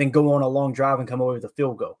than go on a long drive and come away with a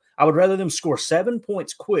field goal. I would rather them score 7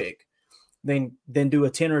 points quick than do a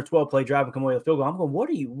 10 or 12 play drive and come away with a field goal. I'm going,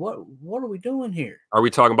 what are we doing here? Are we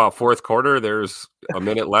talking about fourth quarter? There's a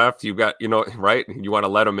minute left. You've got, right? You want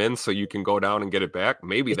to let them in so you can go down and get it back.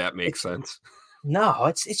 Maybe that makes sense. No,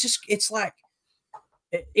 it's like,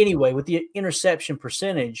 anyway, with the interception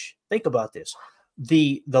percentage, think about this.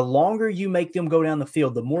 The longer you make them go down the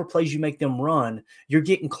field, the more plays you make them run, you're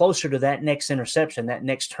getting closer to that next interception, that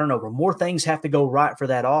next turnover. More things have to go right for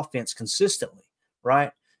that offense consistently,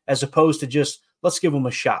 right? As opposed to just, let's give them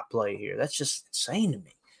a shot play here. That's just insane to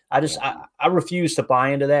me. I refuse to buy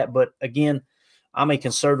into that. But again, I'm a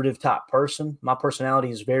conservative type person. My personality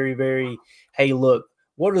is very, very, hey, look,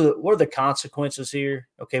 what are the consequences here?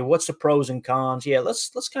 Okay, what's the pros and cons? Yeah,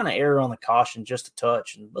 let's kind of err on the caution just a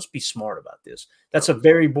touch, and let's be smart about this. That's a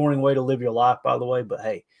very boring way to live your life, by the way, but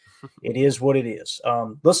hey, it is what it is.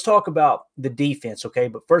 Let's talk about the defense, okay?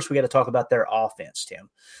 But first, we got to talk about their offense, Tim.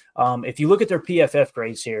 If you look at their PFF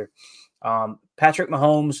grades here, Patrick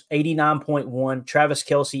Mahomes, 89.1, Travis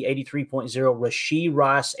Kelce, 83.0, Rashee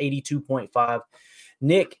Rice, 82.5,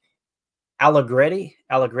 Nick Allegretti,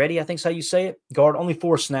 I think is how you say it. Guard, only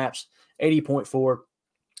 4 snaps, 80.4.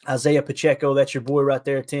 Isaiah Pacheco, that's your boy right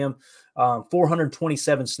there, Tim.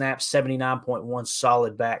 427 snaps, 79.1,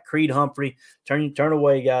 solid back. Creed Humphrey, turn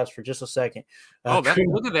away, guys, for just a second. Look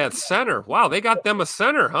at that center. Wow, they got them a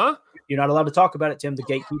center, huh? You're not allowed to talk about it, Tim. The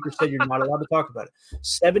gatekeeper said you're not allowed to talk about it.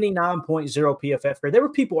 79.0 PFF grade. There were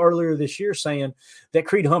people earlier this year saying that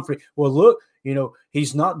Creed Humphrey, well, look,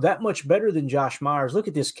 he's not that much better than Josh Myers. Look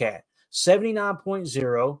at this cat.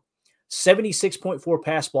 79.0, 76.4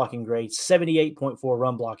 pass blocking grade, 78.4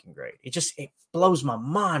 run blocking grade. It blows my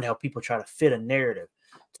mind how people try to fit a narrative.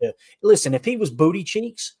 Listen, if he was booty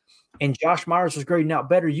cheeks and Josh Myers was grading out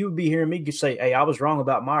better, you would be hearing me say, hey, I was wrong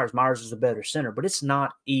about Myers. Myers is the better center, but it's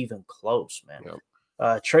not even close, man. Yep.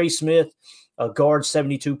 Trey Smith, guard,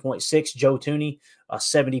 72.6. Joe Tooney,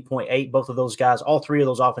 70.8. Both of those guys, all 3 of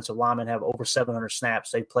those offensive linemen have over 700 snaps.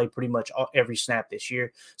 They played pretty much every snap this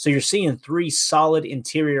year. So you're seeing 3 solid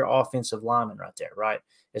interior offensive linemen right there, right?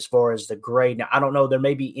 As far as the grade. Now, I don't know. There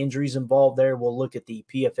may be injuries involved there. We'll look at the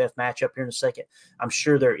PFF matchup here in a second. I'm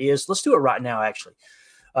sure there is. Let's do it right now, actually.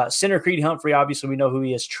 Center Creed Humphrey, obviously we know who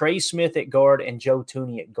he is. Trey Smith at guard and Joe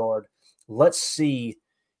Tooney at guard. Let's see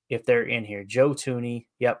if they're in here. Joe Tooney,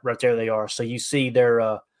 yep, right there they are. So you see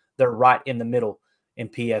they're right in the middle in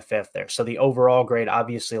PFF there. So the overall grade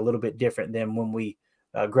obviously a little bit different than when we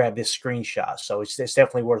grab this screenshot. So it's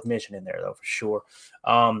definitely worth mentioning there though for sure.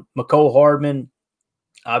 McCole Hardman,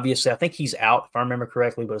 obviously I think he's out if I remember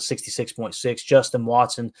correctly, but a 66.6. Justin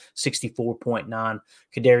Watson, 64.9.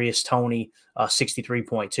 Kadarius Toney,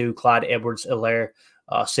 63.2. Clyde Edwards-Helaire,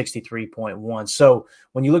 63.1. So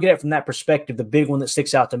when you look at it from that perspective, the big one that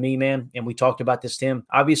sticks out to me, man, and we talked about this, Tim,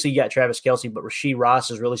 obviously you got Travis Kelce, but Rashee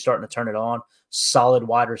Rice is really starting to turn it on. Solid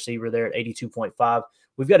wide receiver there at 82.5.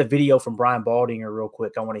 We've got a video from Brian Baldinger real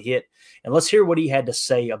quick I want to hit, and let's hear what he had to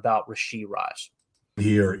say about Rashee Rice.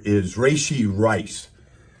 Here is Rashee Rice.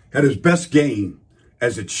 Had his best game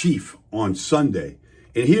as a Chief on Sunday.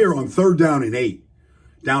 And here on 3rd down and 8,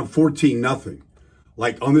 down 14-0.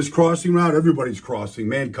 Like on this crossing route, everybody's crossing,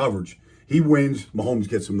 man coverage. He wins, Mahomes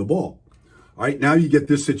gets him the ball. All right, now you get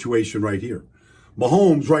this situation right here.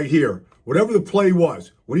 Mahomes right here, whatever the play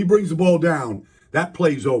was, when he brings the ball down, that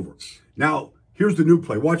play's over. Now, here's the new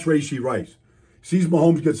play. Watch Rashee Rice. Sees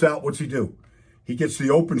Mahomes gets out, what's he do? He gets to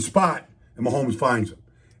the open spot, and Mahomes finds him.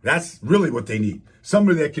 That's really what they need.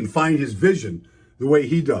 Somebody that can find his vision the way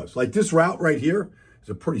he does. Like this route right here is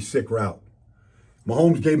a pretty sick route.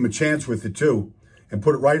 Mahomes gave him a chance with it too and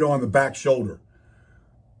put it right on the back shoulder.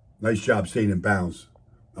 Nice job staying in bounds.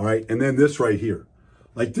 All right, and then this right here.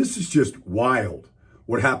 Like this is just wild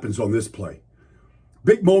what happens on this play.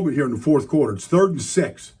 Big moment here in the 4th quarter. It's 3rd and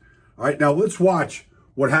 6. All right, now let's watch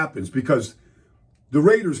what happens because the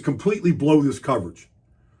Raiders completely blow this coverage.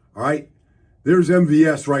 All right. There's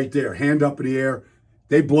MVS right there, hand up in the air.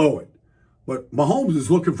 They blow it. But Mahomes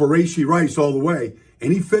is looking for Rashee Rice all the way,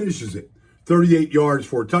 and he finishes it 38 yards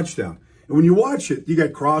for a touchdown. And when you watch it, you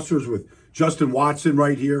got crossers with Justin Watson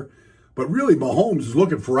right here. But really, Mahomes is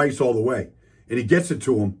looking for Rice all the way, and he gets it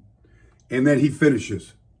to him, and then he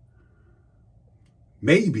finishes.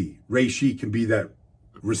 Maybe Rashee can be that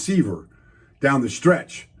receiver down the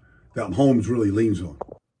stretch that Mahomes really leans on.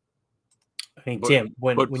 I mean, Tim,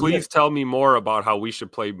 when please tell me more about how we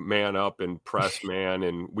should play man up and press man,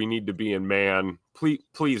 and we need to be in man.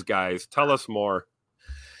 Please, guys, tell us more.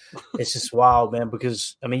 It's just wild, man,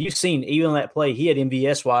 because, I mean, you've seen even on that play, he had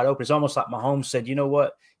MVS wide open. It's almost like Mahomes said, you know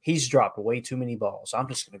what? He's dropped way too many balls. I'm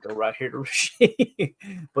just going to go right here to Rashee.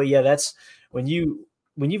 But, yeah, that's when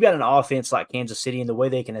you've got an offense like Kansas City and the way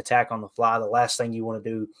they can attack on the fly, the last thing you want to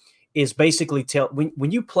do is basically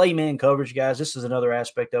when you play man coverage, guys, this is another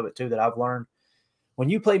aspect of it too that I've learned. When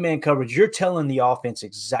you play man coverage, you're telling the offense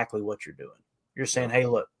exactly what you're doing. You're saying, hey,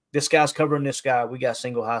 look, this guy's covering this guy. We got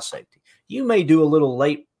single high safety. You may do a little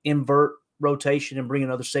late invert rotation and bring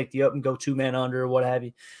another safety up and go 2-man under or what have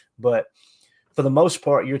you. But for the most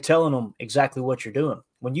part, you're telling them exactly what you're doing.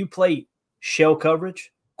 When you play shell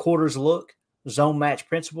coverage, quarters look, zone match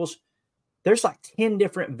principles, there's like 10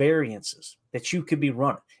 different variances that you could be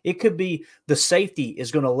running. It could be the safety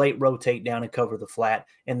is going to late rotate down and cover the flat,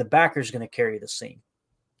 and the backer is going to carry the seam.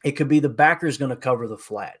 It could be the backer is going to cover the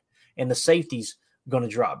flat, and the safety's going to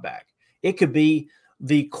drop back. It could be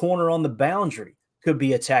the corner on the boundary could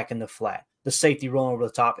be attacking the flat, the safety rolling over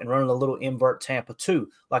the top and running a little invert Tampa too.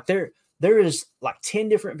 Like there is like 10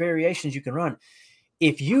 different variations you can run.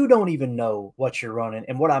 If you don't even know what you're running,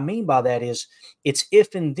 and what I mean by that is it's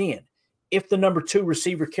if and then. If the number 2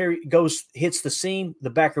 receiver hits the seam, the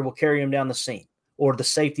backer will carry him down the seam, or the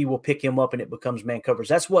safety will pick him up and it becomes man coverage.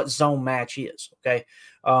 That's what zone match is. Okay.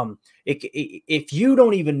 If you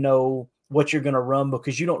don't even know what you're going to run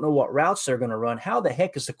because you don't know what routes they're going to run, how the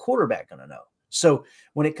heck is the quarterback going to know? So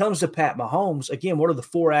when it comes to Pat Mahomes, again, what are the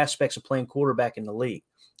 4 aspects of playing quarterback in the league?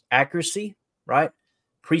 Accuracy, right?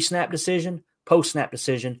 Pre-snap decision, post-snap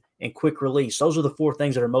decision, and quick release. Those are the 4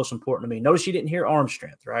 things that are most important to me. Notice you didn't hear arm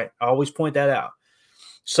strength, right? I always point that out.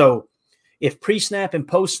 So if pre-snap and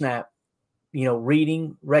post-snap,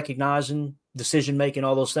 reading, recognizing, decision-making,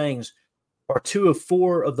 all those things are 2 of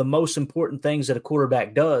 4 of the most important things that a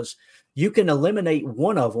quarterback does, you can eliminate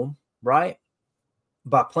one of them, right,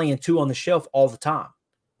 by playing 2 on the shelf all the time.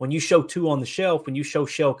 When you show 2 on the shelf, when you show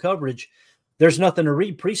shell coverage, there's nothing to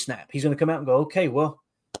read pre-snap. He's going to come out and go, okay, well,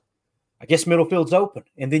 I guess middle field's open,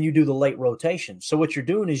 and then you do the late rotation. So what you're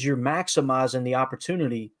doing is you're maximizing the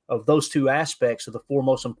opportunity of those 2 aspects of the 4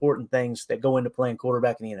 most important things that go into playing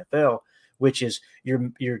quarterback in the NFL, which is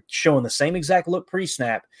you're showing the same exact look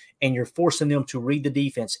pre-snap, and you're forcing them to read the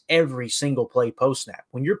defense every single play post-snap.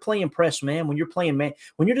 When you're playing press man, when you're playing man,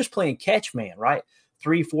 when you're just playing catch man, right,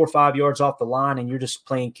 3, 4, 5 yards off the line, and you're just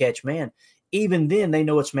playing catch man, even then they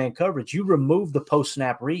know it's man coverage. You remove the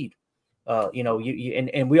post-snap read.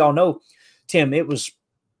 And we all know, Tim, it was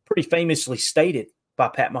pretty famously stated by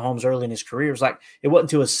Pat Mahomes early in his career. It was like it wasn't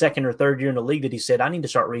until his 2nd or 3rd year in the league that he said, I need to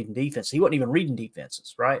start reading defense. He wasn't even reading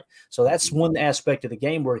defenses, right? So that's one aspect of the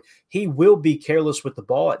game where he will be careless with the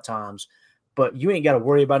ball at times, but you ain't got to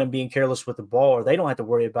worry about him being careless with the ball, or they don't have to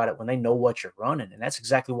worry about it when they know what you're running. And that's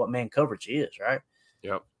exactly what man coverage is, right?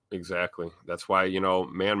 Yep, exactly. That's why,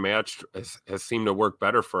 man match has seemed to work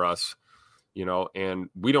better for us. And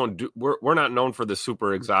we're not known for the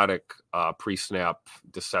super exotic pre-snap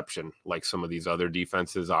deception like some of these other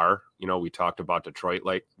defenses are. We talked about Detroit,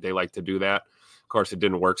 like they like to do that. Of course, it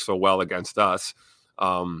didn't work so well against us.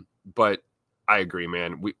 But I agree,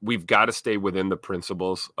 man. We've got to stay within the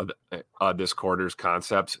principles of this quarter's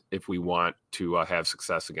concepts if we want to have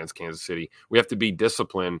success against Kansas City. We have to be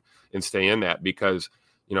disciplined and stay in that because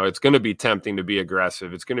it's going to be tempting to be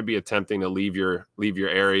aggressive. It's going to be tempting to leave your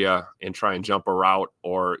area and try and jump a route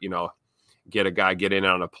or, get in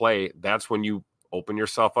on a play. That's when you open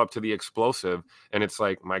yourself up to the explosive. And it's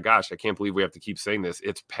like, my gosh, I can't believe we have to keep saying this.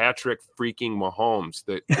 It's Patrick freaking Mahomes,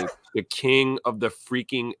 the king of the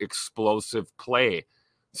freaking explosive play.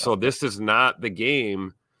 So this is not the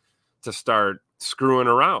game to start screwing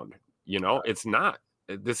around. It's not.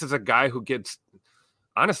 This is a guy who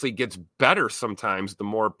honestly gets better sometimes the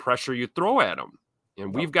more pressure you throw at him.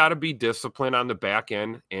 And we've got to be disciplined on the back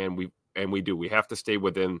end, and we do. We have to stay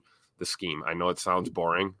within the scheme. I know it sounds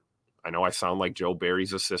boring. I know I sound like Joe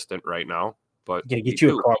Barry's assistant right now, but get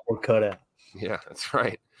you a cardboard cutout. Yeah, that's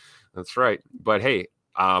right. That's right. But hey,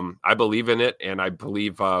 I believe in it, and I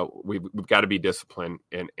believe we've got to be disciplined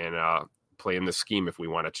and play in the scheme if we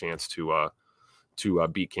want a chance to to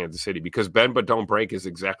beat Kansas City, because bend but don't break is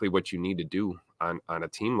exactly what you need to do on a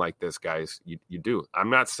team like this, guys. You do. I'm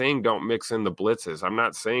not saying don't mix in the blitzes. I'm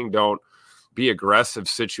not saying don't be aggressive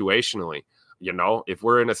situationally. You know, if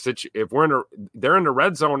they're in the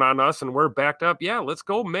red zone on us and we're backed up, yeah, let's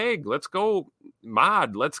go Meg, let's go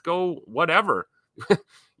Mod, let's go whatever.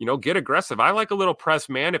 You know, get aggressive. I like a little press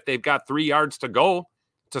man if they've got 3 yards to go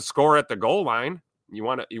to score at the goal line. You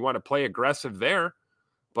want to play aggressive there,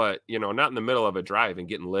 but you know, not in the middle of a drive and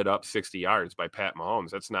getting lit up 60 yards by Pat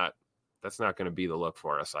Mahomes. That's not going to be the look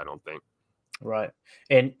for us, I don't think. Right.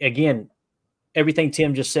 And again, everything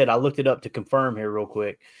Tim just said, I looked it up to confirm here real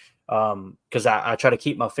quick. Because I try to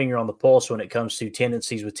keep my finger on the pulse when it comes to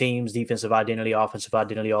tendencies with teams, defensive identity, offensive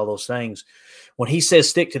identity, all those things. When he says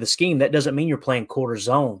stick to the scheme, that doesn't mean you're playing quarter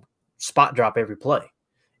zone, spot drop every play.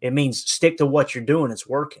 It means stick to what you're doing. It's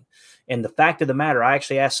working. And the fact of the matter, I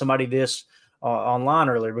actually asked somebody this online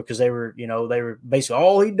earlier, because they were basically,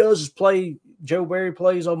 all he does is play. Joe Barry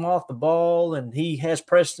plays him off the ball, and he has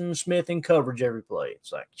Preston Smith in coverage every play.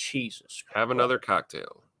 It's like, Jesus. Have another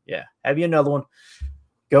cocktail. Yeah. Have you another one?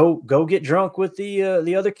 Go get drunk with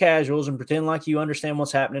the other casuals and pretend like you understand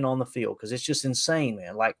what's happening on the field, because it's just insane,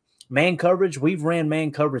 man. Like man coverage, we've ran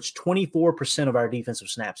man coverage 24% of our defensive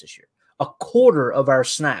snaps this year. A quarter of our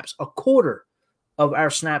snaps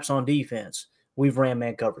on defense, we've ran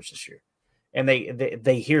man coverage this year. And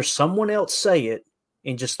they hear someone else say it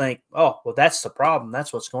and just think, oh, well, that's the problem.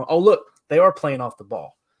 That's what's going on. Oh, look, they are playing off the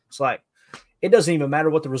ball. It's like, it doesn't even matter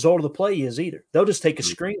what the result of the play is either. They'll just take a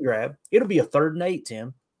screen grab. It'll be a 3rd and 8,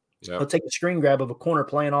 Tim. Yep. They'll take a screen grab of a corner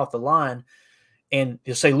playing off the line, and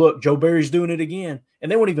they'll say, look, Joe Barry's doing it again.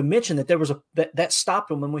 And they won't even mention that there was that stopped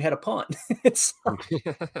them when we had a punt. It's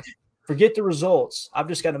forget the results. I've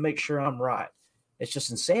just got to make sure I'm right. It's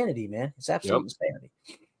just insanity, man. It's absolute insanity.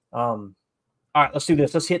 All right, let's do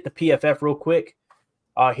this. Let's hit the PFF real quick.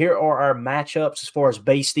 Here are our matchups as far as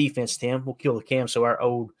base defense, Tim. We'll kill the cam so our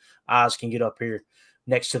old eyes can get up here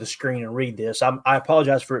next to the screen and read this. I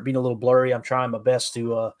apologize for it being a little blurry. I'm trying my best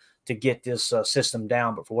to get this system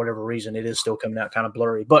down, but for whatever reason, it is still coming out kind of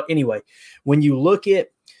blurry. But anyway, when you look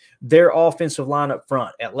at their offensive line up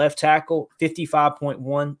front, at left tackle,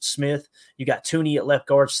 55.1 Smith. You got Tooney at left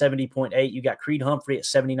guard, 70.8. You got Creed Humphrey at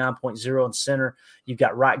 79.0 in center. You've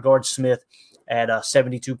got right guard Smith at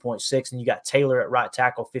 72.6, and you got Taylor at right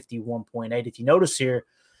tackle, 51.8. If you notice here,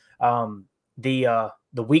 the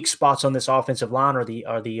weak spots on this offensive line are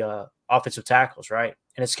the offensive tackles, right?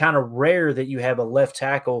 And it's kind of rare that you have a left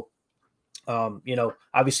tackle,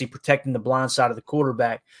 obviously protecting the blind side of the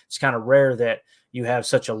quarterback. It's kind of rare that you have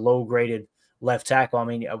such a low-graded left tackle. I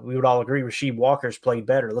mean, we would all agree Rasheed Walker's played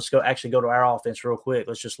better. Let's go to our offense real quick.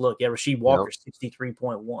 Let's just look. Yeah, Rasheed Walker's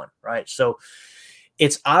 63.1, right? So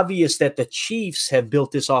it's obvious that the Chiefs have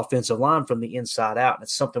built this offensive line from the inside out. And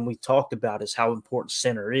it's something we talked about, is how important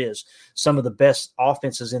center is. Some of the best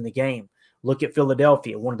offenses in the game. Look at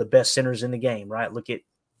Philadelphia, one of the best centers in the game, right? Look at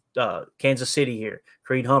Kansas City here.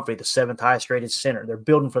 Creed Humphrey, the 7th highest rated center. They're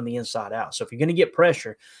building from the inside out. So if you're going to get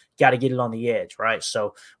pressure, you got to get it on the edge, right?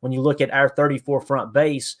 So when you look at our 34 front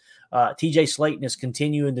base, TJ Slayton is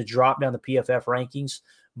continuing to drop down the PFF rankings,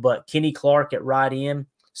 but Kenny Clark at right end,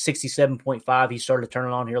 67.5. He started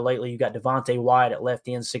turning on here lately. You got Devontae Wyatt at left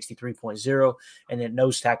end, 63.0, and then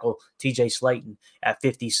nose tackle TJ Slayton at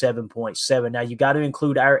 57.7. Now you got to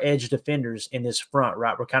include our edge defenders in this front,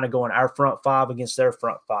 right? We're kind of going our front 5 against their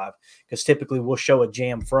front 5, because typically we'll show a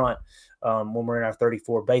jam front when we're in our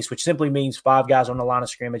 34 base, which simply means 5 guys on the line of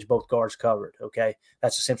scrimmage, both guards covered. Okay,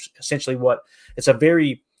 that's essentially what it's a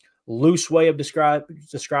very loose way of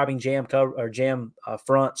describing jam cover or jam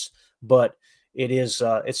fronts, but it is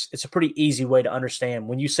it's a pretty easy way to understand.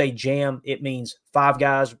 When you say jam, it means 5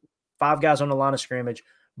 guys on the line of scrimmage,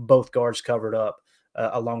 both guards covered up,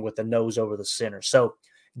 along with the nose over the center. So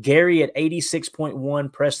Gary at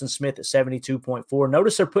 86.1, Preston Smith at 72.4.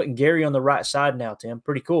 Notice they're putting Gary on the right side now, Tim.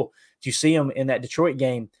 Pretty cool. Did you see him in that Detroit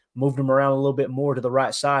game? Moved him around a little bit more to the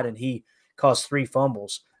right side, and he caused 3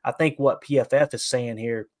 fumbles. I think what PFF is saying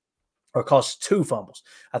here, or caused 2 fumbles.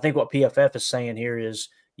 I think what PFF is saying here is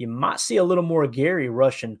you might see a little more of Gary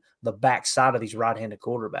rushing the backside of these right-handed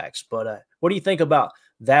quarterbacks. But what do you think about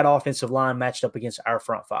that offensive line matched up against our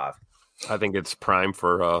front 5? I think it's prime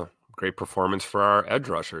for great performance for our edge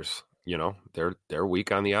rushers. You know, they're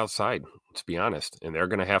weak on the outside, let's be honest. And they're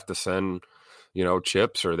going to have to send,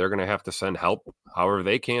 chips, or they're going to have to send help however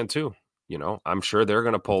they can too. I'm sure they're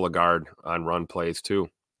going to pull a guard on run plays too,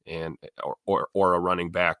 and or a running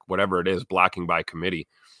back, whatever it is, blocking by committee.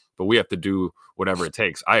 but we have to do whatever it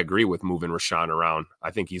takes. I agree with moving Rashawn around.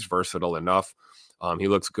 I think he's versatile enough. He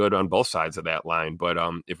looks good on both sides of that line, but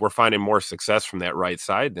if we're finding more success from that right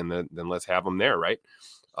side, then let's have him there, right?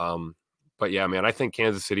 But yeah, man, I think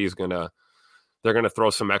Kansas City is they're going to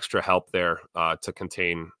throw some extra help there to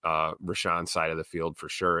contain Rashawn's side of the field for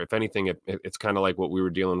sure. If anything, it's kind of like what we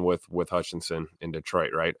were dealing with Hutchinson in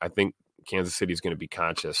Detroit, right? I think Kansas City is going to be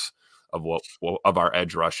conscious of of our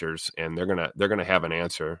edge rushers, and they're gonna have an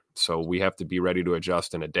answer. So we have to be ready to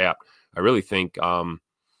adjust and adapt. I really think,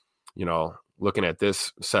 looking at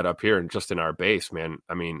this setup here and just in our base, man,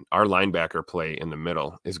 I mean, our linebacker play in the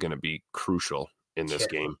middle is going to be crucial in this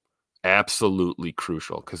game. Absolutely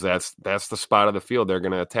crucial, because that's the spot of the field they're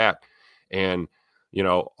going to attack. And,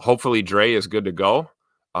 hopefully Dre is good to go.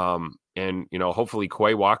 And, hopefully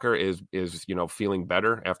Quay Walker is feeling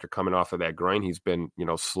better after coming off of that groin. He's been,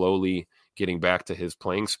 slowly getting back to his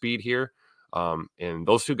playing speed here. And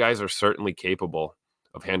those two guys are certainly capable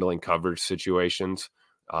of handling coverage situations.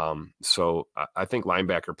 So I think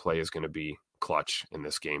linebacker play is going to be clutch in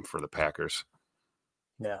this game for the Packers.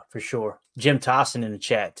 Yeah, for sure. Jim Tyson in the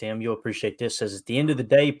chat, Tim, you'll appreciate this, says, at the end of the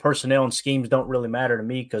day, personnel and schemes don't really matter to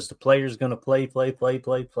me because the player's going to play.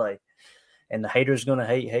 And the hater's going to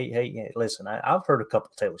hate. Listen, I've heard a couple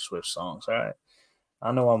of Taylor Swift songs, all right?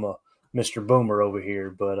 I know I'm a Mr. Boomer over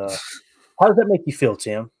here, but how does that make you feel,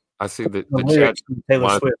 Tim? I see the chat.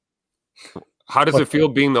 Taylor Swift. How does it feel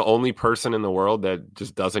being the only person in the world that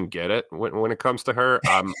just doesn't get it when it comes to her?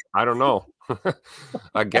 I don't know.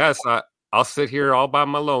 I guess I'll sit here all by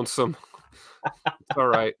my lonesome. It's all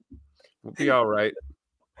right. We'll be all right.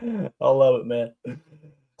 I love it, man.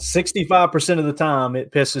 65% of the time,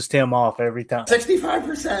 it pisses Tim off every time.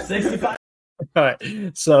 65%. 65. All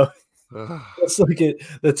right. So let's look at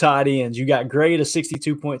the tight ends. You got Gray at a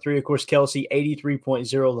 62.3. Of course, Kelsey, 83.0,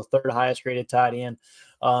 the third highest rated tight end.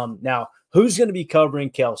 Now, who's going to be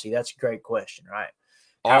covering Kelsey? That's a great question, right?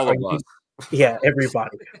 All of us. Yeah,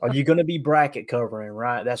 everybody. Are you going to be bracket covering,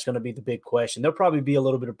 right? That's going to be the big question. There'll probably be a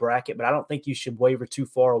little bit of bracket, but I don't think you should waver too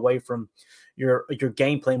far away from your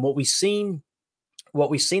game plan. What we've seen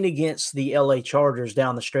against the LA Chargers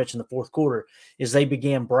down the stretch in the fourth quarter is they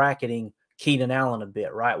began bracketing Keenan Allen a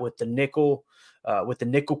bit, right? With the nickel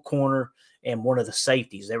corner and one of the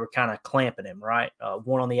safeties. They were kind of clamping him, right?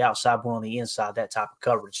 One on the outside, one on the inside, that type of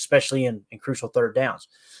coverage, especially in crucial third downs.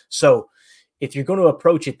 So if you're going to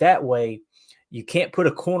approach it that way, you can't put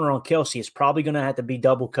a corner on Kelsey. It's probably going to have to be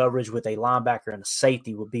double coverage with a linebacker and a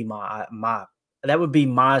safety would be my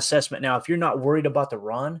assessment. Now, if you're not worried about the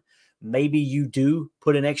run, maybe you do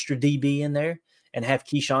put an extra DB in there and have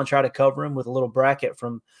Keyshawn try to cover him with a little bracket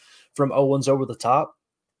from Owens over the top.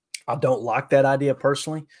 I don't like that idea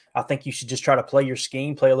personally. I think you should just try to play your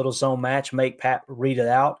scheme, play a little zone match, make Pat read it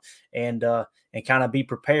out, and kind of be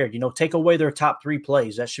prepared. Take away their top three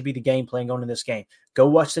plays. That should be the game plan going into this game. Go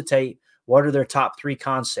watch the tape. What are their top three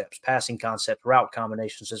concepts, passing concepts, route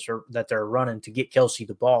combinations that they're running to get Kelsey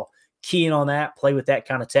the ball? Key in on that, play with that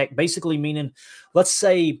kind of tech. Basically meaning, let's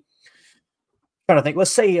say,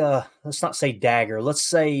 let's not say dagger. Let's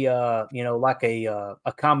say, like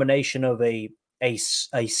a combination of a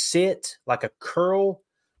sit, like a curl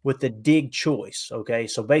with a dig choice. Okay.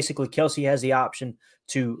 So basically Kelsey has the option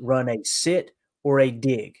to run a sit or a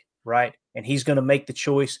dig, right? And he's going to make the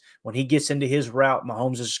choice. When he gets into his route,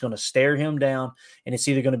 Mahomes is just going to stare him down, and it's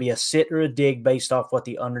either going to be a sit or a dig based off what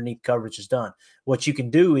the underneath coverage has done. What you can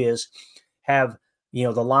do is have, the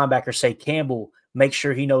linebacker say, Campbell, make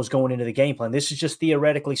sure he knows going into the game plan. This is just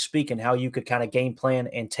theoretically speaking how you could kind of game plan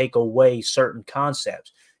and take away certain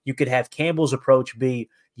concepts. You could have Campbell's approach be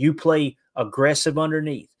you play aggressive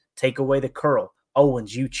underneath, take away the curl.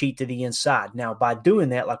 Owens, you cheat to the inside. Now, by doing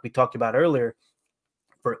that, like we talked about earlier,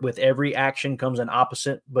 with every action comes an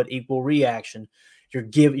opposite but equal reaction.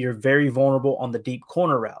 You're very vulnerable on the deep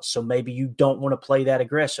corner routes. So maybe you don't want to play that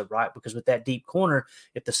aggressive, right? Because with that deep corner,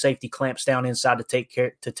 if the safety clamps down inside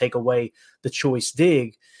to take away the choice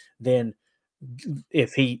dig, then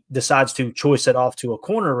if he decides to choice it off to a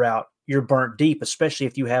corner route, you're burnt deep, especially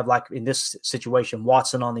if you have, like in this situation,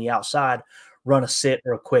 Watson on the outside, run a sit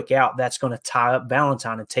or a quick out. That's going to tie up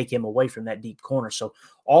Valentine and take him away from that deep corner. So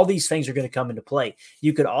all these things are going to come into play.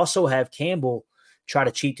 You could also have Campbell try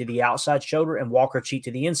to cheat to the outside shoulder and Walker cheat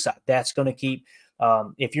to the inside. That's going to keep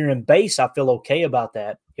if you're in base, I feel okay about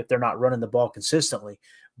that if they're not running the ball consistently.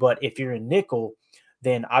 But if you're in nickel,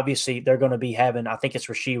 then obviously they're going to be having, I think it's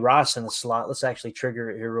Rashee Rice in the slot. Let's actually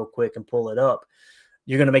trigger it here real quick and pull it up.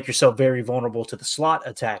 You're going to make yourself very vulnerable to the slot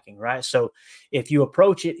attacking, right? So if you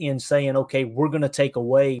approach it in saying, okay, we're going to take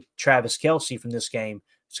away Travis Kelce from this game,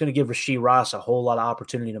 it's going to give Rashee Rice a whole lot of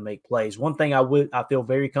opportunity to make plays. One thing I feel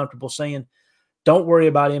very comfortable saying, don't worry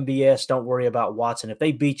about MBS. Don't worry about Watson. If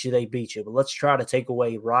they beat you, they beat you. But let's try to take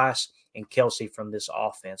away Rice and Kelsey from this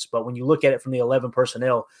offense. But when you look at it from the 11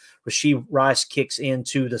 personnel, Rashee Rice kicks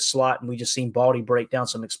into the slot, and we just seen Baldy break down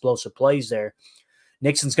some explosive plays there.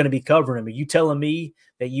 Nixon's going to be covering him. Are you telling me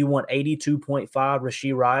that you want 82.5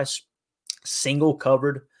 Rashee Rice single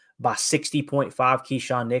covered by 60.5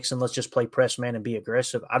 Keyshawn Nixon? Let's just play press man and be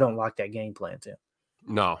aggressive. I don't like that game plan, Tim.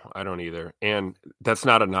 No, I don't either. And that's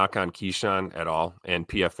not a knock on Keyshawn at all. And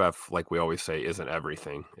PFF, like we always say, isn't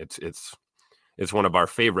everything. It's one of our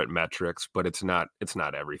favorite metrics, but it's not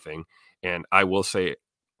everything. And I will say,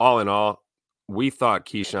 all in all, we thought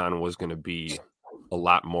Keyshawn was going to be a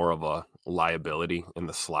lot more of a liability in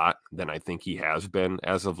the slot than I think he has been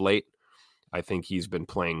as of late. I think he's been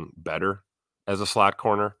playing better as a slot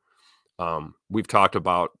corner. We've talked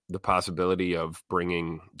about the possibility of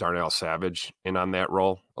bringing Darnell Savage in on that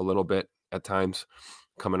role a little bit at times,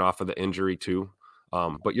 coming off of the injury too.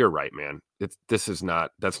 But you're right, man. That's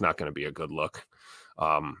not going to be a good look.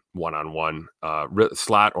 One-on-one,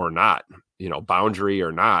 slot or not, boundary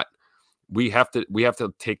or not. We have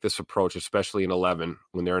to take this approach, especially in 11.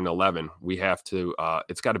 When they're in 11, we have to.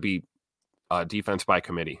 It's got to be defense by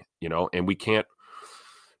committee, and we can't.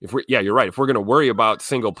 You're right. If we're going to worry about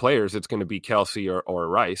single players, it's going to be Kelsey or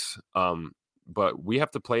Rice. But we have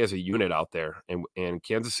to play as a unit out there, and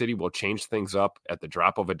Kansas City will change things up at the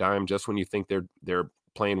drop of a dime. Just when you think they're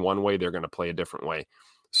playing one way, they're going to play a different way.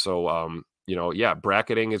 So,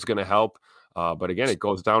 bracketing is going to help. But again, it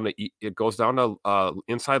goes down to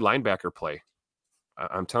inside linebacker play.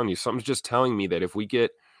 I'm telling you, something's just telling me that if we get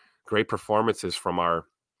great performances from our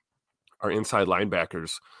inside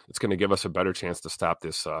linebackers, it's going to give us a better chance to stop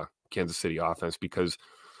this Kansas City offense, because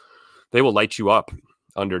they will light you up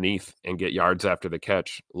underneath and get yards after the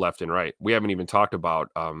catch left and right. We haven't even talked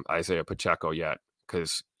about Isaiah Pacheco yet,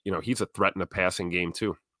 because he's a threat in the passing game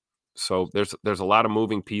too. So there's a lot of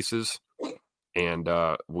moving pieces, and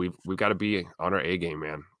we've got to be on our A game,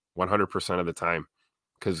 man, 100% of the time,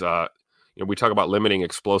 because we talk about limiting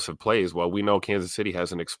explosive plays. Well, we know Kansas City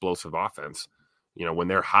has an explosive offense, when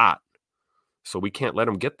they're hot. So we can't let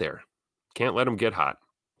them get there. Can't let them get hot.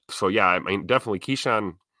 So, yeah, I mean, definitely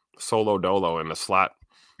Keyshawn solo dolo in the slot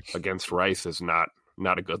against Rice is not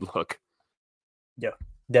a good look. Yeah,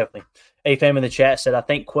 definitely. AFAM in the chat said, I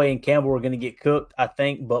think Quay and Campbell are going to get cooked,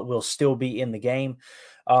 but will still be in the game.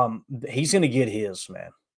 He's going to get his,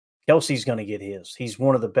 man. Kelsey's going to get his. He's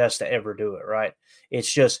one of the best to ever do it, right?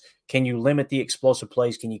 It's just, can you limit the explosive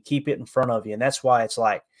plays? Can you keep it in front of you? And that's why it's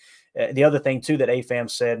like, the other thing, too, that AFAM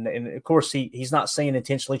said, and of course, he's not saying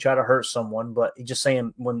intentionally try to hurt someone, but he's just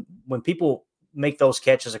saying when people make those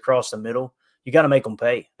catches across the middle, you got to make them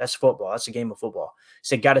pay. That's football. That's a game of football. He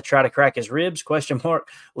said, got to try to crack his ribs, ?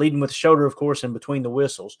 Leading with the shoulder, of course, in between the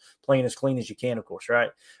whistles, playing as clean as you can, of course,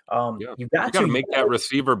 right? You got to make that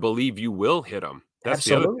receiver believe you will hit him. That's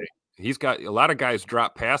absolutely the other thing. He's got a lot of guys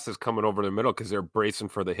drop passes coming over the middle because they're bracing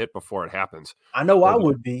for the hit before it happens. I know I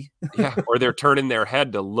would be. Or they're turning their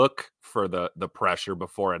head to look for the pressure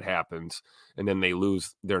before it happens, and then they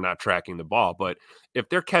lose. They're not tracking the ball. But if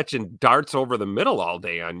they're catching darts over the middle all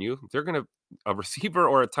day on you, a receiver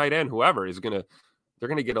or a tight end, whoever they're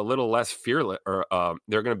gonna get a little less fearless, or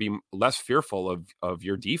they're gonna be less fearful of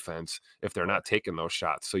your defense if they're not taking those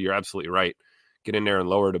shots. So you're absolutely right. Get in there and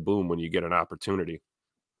lower the boom when you get an opportunity.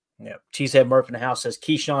 Yeah, Cheesehead Murph in the house says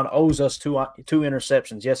Keyshawn owes us two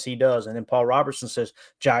interceptions. Yes, he does. And then Paul Robertson says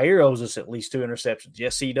Jair owes us at least 2 interceptions.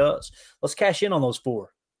 Yes, he does. Let's cash in on those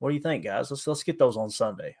 4. What do you think, guys? Let's get those on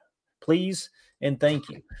Sunday, please, and thank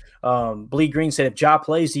you. Bleed Green said, if Ja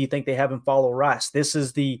plays, do you think they have him follow Rice? This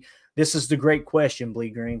is the great question,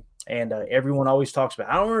 Bleed Green. And everyone always talks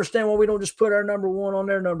about, I don't understand why we don't just put our number 1 on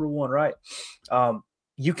their number 1, right?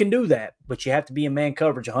 You can do that, but you have to be in man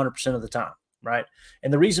coverage 100% of the time. Right.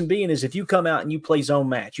 And the reason being is if you come out and you play zone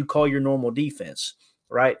match, you call your normal defense.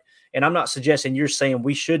 Right. And I'm not suggesting you're saying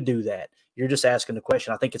we should do that. You're just asking the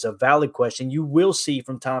question. I think it's a valid question. You will see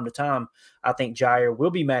from time to time, I think Jair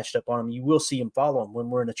will be matched up on him. You will see him follow him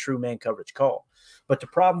when we're in a true man coverage call. But the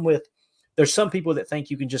problem with, there's some people that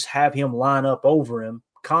think you can just have him line up over him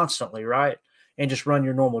constantly. Right. And just run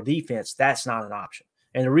your normal defense. That's not an option.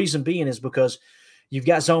 And the reason being is because you've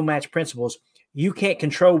got zone match principles. You can't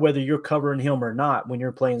control whether you're covering him or not when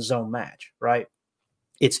you're playing zone match, right?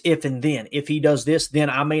 It's if and then. If he does this, then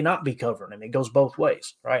I may not be covering him. It goes both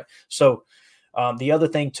ways, right? So the other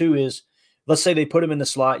thing, too, is let's say they put him in the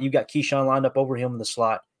slot. You got Keyshawn lined up over him in the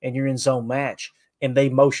slot, and you're in zone match, and they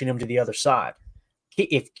motion him to the other side.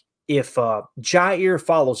 If if Jair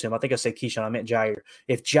follows him, I think I said Keyshawn, I meant Jair.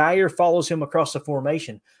 If Jair follows him across the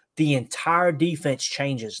formation, the entire defense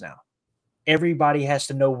changes now. Everybody has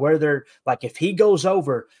to know where they're like. If he goes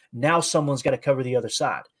over, now someone's got to cover the other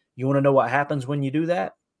side. You want to know what happens when you do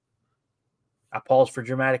that? I pause for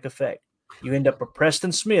dramatic effect. You end up with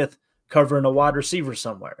Preston Smith covering a wide receiver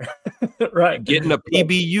somewhere, right? Getting a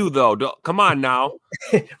PBU though. Come on now,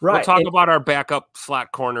 right? We'll talk about our backup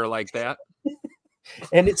slot corner like that.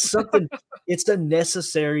 And it's something. It's a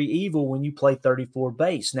necessary evil when you play 34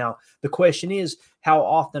 base. Now the question is, how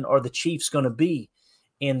often are the Chiefs going to be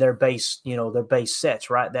in their base, their base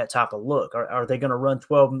sets, right? That type of look. Are they going to run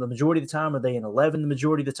 12 the majority of the time? Are they in 11 the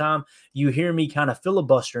majority of the time? You hear me kind of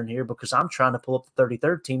filibustering here because I'm trying to pull up the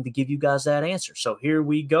 33rd team to give you guys that answer. So here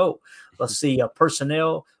we go. Let's see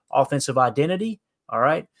personnel, offensive identity. All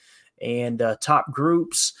right. And top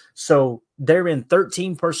groups. So they're in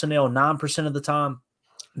 13 personnel 9% of the time.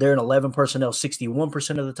 They're in 11 personnel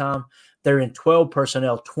 61% of the time. They're in 12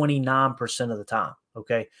 personnel 29% of the time.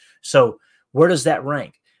 Okay. So where does that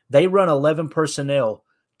rank? They run 11 personnel,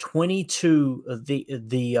 22 of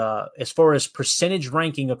the as far as percentage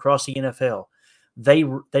ranking across the NFL, they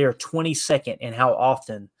are 22nd in how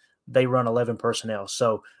often they run 11 personnel.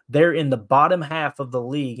 So they're in the bottom half of the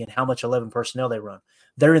league in how much 11 personnel they run.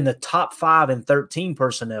 They're in the top 5 in 13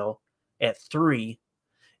 personnel at 3,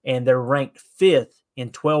 and they're ranked 5th in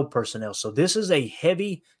 12 personnel. So this is a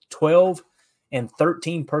heavy 12 and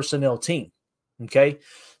 13 personnel team. Okay,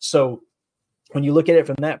 so when you look at it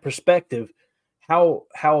from that perspective, how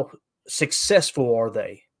successful are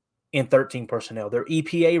they in 13 personnel? Their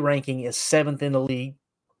EPA ranking is 7th in the league,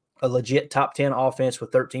 a legit top 10 offense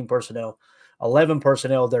with 13 personnel. 11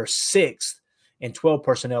 personnel, they're 6th, and 12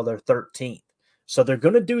 personnel, they're 13th. So they're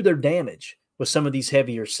going to do their damage with some of these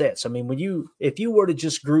heavier sets. I mean, if you were to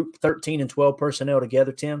just group 13 and 12 personnel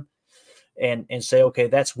together, Tim, and say, okay,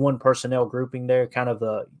 that's one personnel grouping there, kind of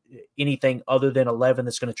anything other than 11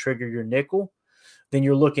 that's going to trigger your nickel, then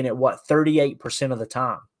you're looking at 38% of the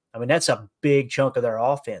time. I mean, that's a big chunk of their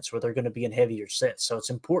offense where they're going to be in heavier sets. So it's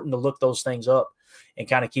important to look those things up and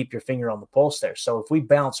kind of keep your finger on the pulse there. So if we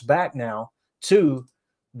bounce back now to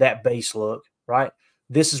that base look, right,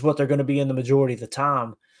 this is what they're going to be in the majority of the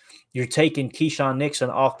time. You're taking Keyshawn Nixon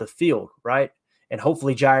off the field, right? And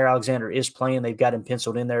hopefully Jair Alexander is playing. They've got him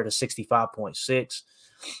penciled in there to 65.6.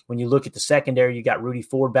 When you look at the secondary, you got Rudy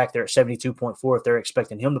Ford back there at 72.4 if they're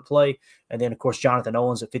expecting him to play. And then, of course, Jonathan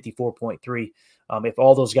Owens at 54.3 if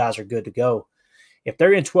all those guys are good to go. If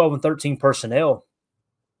they're in 12 and 13 personnel,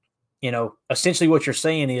 essentially what you're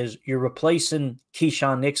saying is you're replacing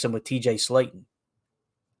Keyshawn Nixon with TJ Slayton.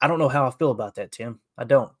 I don't know how I feel about that, Tim. I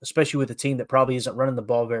don't, especially with a team that probably isn't running the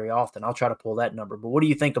ball very often. I'll try to pull that number. But what do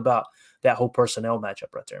you think about that whole personnel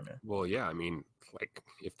matchup right there, man? Well, yeah, I mean, like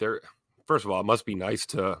if they're – first of all, it must be nice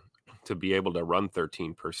to be able to run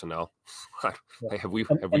 13 personnel.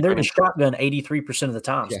 And they're in shotgun 83% of the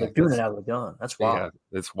time, so they're doing it out of the gun. That's wild.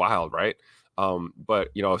 Yeah, it's wild, right? But,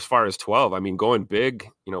 as far as 12, I mean, going big,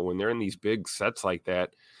 when they're in these big sets like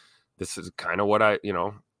that, this is kind of what I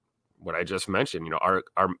just mentioned.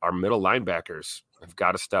 Our middle linebackers have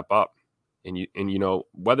got to step up. And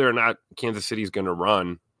whether or not Kansas City is going to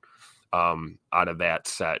run out of that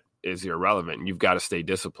set is irrelevant. You've got to stay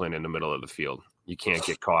disciplined in the middle of the field. You can't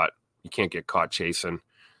get caught. You can't get caught chasing.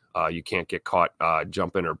 You can't get caught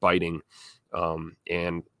jumping or biting.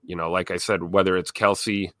 And like I said, whether it's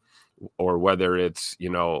Kelsey or whether it's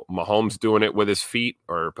Mahomes doing it with his feet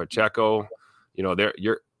or Pacheco,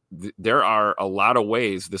 there are a lot of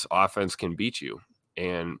ways this offense can beat you.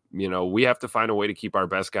 And, we have to find a way to keep our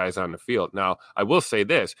best guys on the field. Now, I will say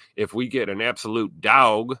this, if we get an absolute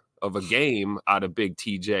dog of a game out of Big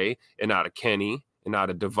TJ and out of Kenny and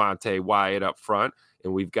out of Devontae Wyatt up front,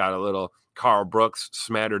 and we've got a little Carl Brooks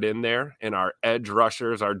smattered in there and our edge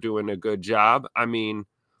rushers are doing a good job, I mean,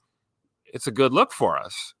 it's a good look for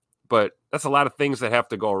us. But that's a lot of things that have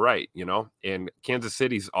to go right, and Kansas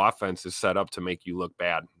City's offense is set up to make you look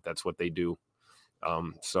bad. That's what they do.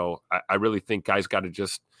 So I really think guys got to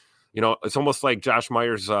just, it's almost like Josh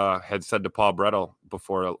Myers had said to Paul Brettel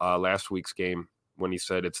before last week's game when he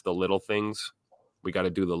said it's the little things. We got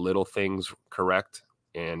to do the little things correct.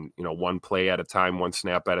 And, one play at a time, one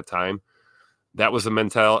snap at a time. That was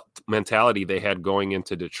the mentality they had going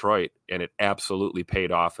into Detroit, and it absolutely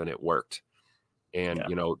paid off and it worked. And,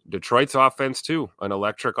 Detroit's offense too, an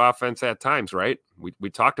electric offense at times, right?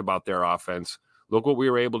 We talked about their offense. Look what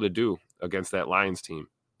we were able to do against that Lions team.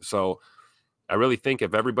 So I really think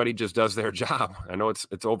if everybody just does their job, I know it's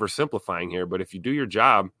oversimplifying here, but if you do your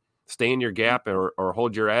job, stay in your gap or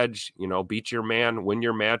hold your edge, beat your man, win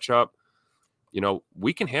your matchup,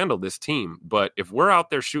 we can handle this team. But if we're out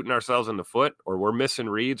there shooting ourselves in the foot, or we're missing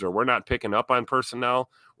reads, or we're not picking up on personnel,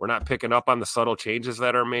 we're not picking up on the subtle changes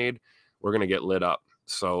that are made, we're going to get lit up.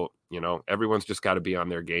 So, everyone's just got to be on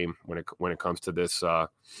their game when it comes to this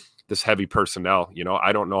this heavy personnel.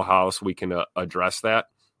 I don't know how else we can address that.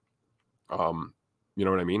 You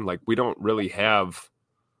know what I mean? Like, we don't really have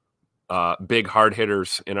big hard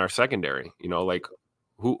hitters in our secondary. Like,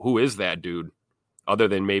 who is that dude other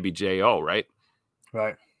than maybe J.O., right?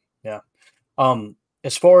 Right. Yeah.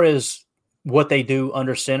 As far as what they do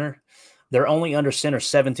under center, they're only under center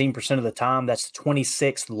 17% of the time. That's the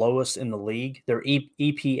 26th lowest in the league. Their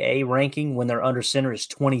EPA ranking when they're under center is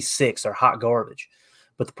 26. They're hot garbage.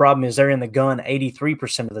 But the problem is they're in the gun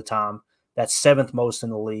 83% of the time. That's seventh most in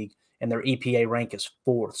the league, and their EPA rank is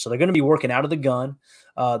fourth. So they're going to be working out of the gun.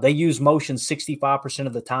 They use motion 65%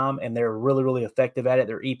 of the time, and they're really, really effective at it.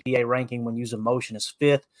 Their EPA ranking when using motion is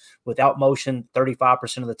fifth. Without motion,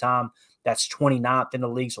 35% of the time. That's 29th in the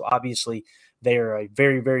league. So obviously they're a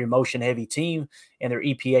very, very motion-heavy team, and their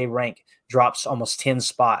EPA rank drops almost 10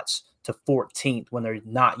 spots to 14th when they're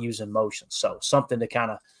not using motion. So something to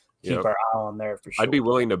kind of keep our eye on there for sure. I'd be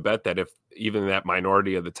willing to bet that if even that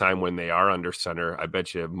minority of the time when they are under center, I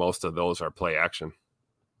bet you most of those are play action.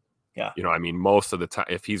 Yeah. Most of the time,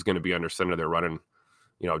 if he's going to be under center, they're running,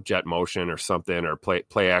 jet motion or something, or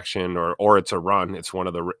play action, or it's a run. It's one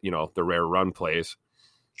of the, the rare run plays.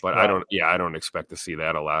 But right. I don't expect to see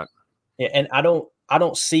that a lot. Yeah, and I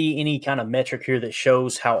don't see any kind of metric here that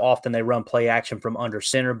shows how often they run play action from under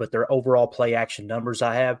center, but their overall play action numbers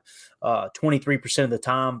I have 23% of the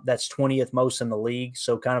time. That's 20th most in the league.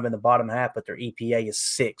 So kind of in the bottom half, but their EPA is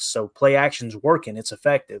 6. So play action's working. It's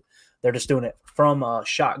effective. They're just doing it from a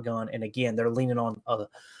shotgun. And again, they're leaning on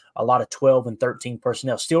a lot of 12 and 13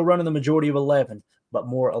 personnel, still running the majority of 11, but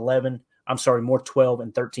more 12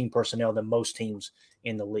 and 13 personnel than most teams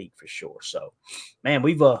in the league for sure. So, man,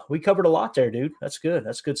 we covered a lot there, dude. That's good.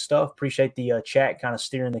 That's good stuff. Appreciate the chat kind of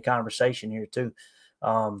steering the conversation here too.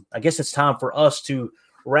 I guess it's time for us to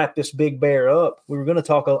wrap this big bear up. We were going to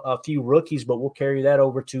talk a few rookies, but we'll carry that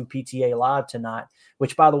over to PTA Live tonight,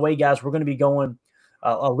 which, by the way, guys, we're going to be going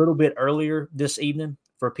a little bit earlier this evening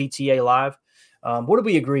for PTA Live. What did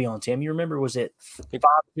we agree on, Tim? You remember, was it 5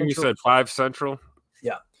 Central? You said 5 Central?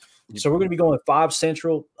 Yeah. So we're going to be going 5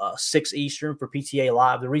 Central, 6 Eastern for PTA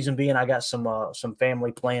Live. The reason being, I got some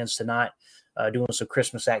family plans tonight, doing some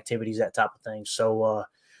Christmas activities, that type of thing. So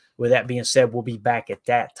with that being said, we'll be back at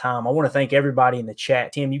that time. I want to thank everybody in the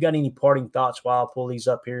chat. Tim, you got any parting thoughts while I pull these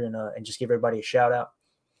up here and just give everybody a shout out?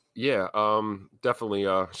 Yeah, definitely.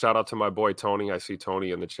 Shout out to my boy Tony. I see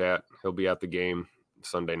Tony in the chat. He'll be at the game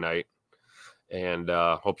Sunday night, and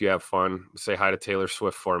hope you have fun. Say hi to Taylor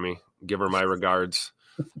Swift for me. Give her my regards.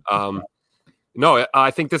 No,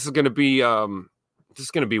 I think this is going to be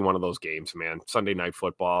one of those games, man. Sunday night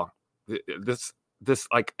football. This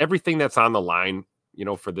like everything that's on the line,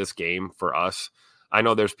 for this game for us. I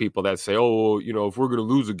know there's people that say, oh, if we're going to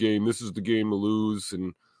lose a game, this is the game to lose,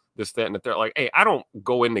 and this, that, and that. They're like, hey, I don't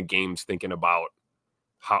go into games thinking about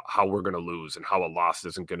how we're going to lose and how a loss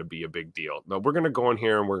isn't going to be a big deal. No, we're going to go in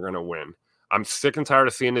here and we're going to win. I'm sick and tired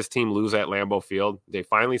of seeing this team lose at Lambeau Field. They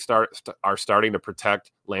finally are starting to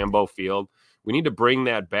protect Lambeau Field. We need to bring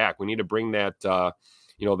that back. We need to bring that, the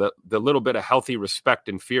little bit of healthy respect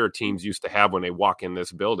and fear teams used to have when they walk in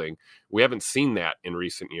this building. We haven't seen that in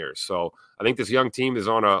recent years. So I think this young team is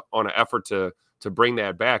on an effort to bring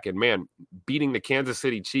that back. And man, beating the Kansas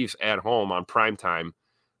City Chiefs at home on primetime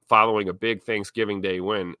following a big Thanksgiving Day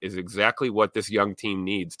win is exactly what this young team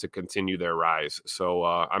needs to continue their rise. So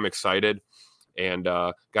I'm excited. And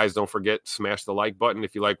guys, don't forget, smash the like button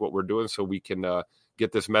if you like what we're doing so we can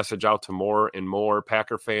get this message out to more and more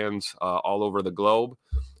Packer fans all over the globe.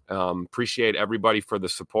 Appreciate everybody for the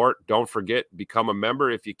support. Don't forget, become a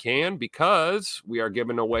member if you can, because we are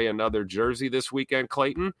giving away another jersey this weekend,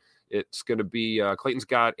 Clayton. It's going to be Clayton's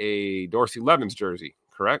got a Dorsey Levens jersey,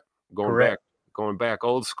 correct? Going back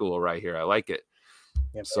old school right here. I like it.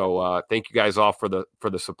 Yep. So thank you guys all for the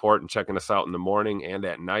support and checking us out in the morning and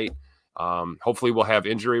at night. Hopefully we'll have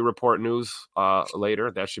injury report news later.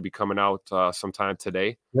 That should be coming out sometime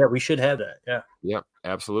today. Yeah, we should have that. Yeah,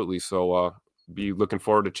 absolutely. So be looking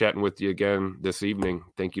forward to chatting with you again this evening.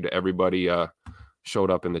 Thank you to everybody showed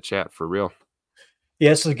up in the chat for real. Yeah,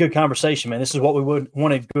 this is a good conversation, man. This is what we would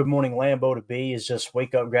want a Good Morning Lambeau to be, is just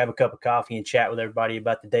wake up, grab a cup of coffee, and chat with everybody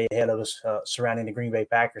about the day ahead of us surrounding the Green Bay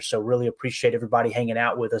Packers. So really appreciate everybody hanging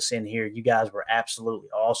out with us in here. You guys were absolutely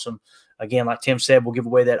awesome. Again, like Tim said, we'll give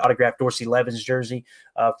away that autographed Dorsey Levens jersey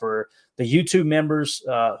for the YouTube members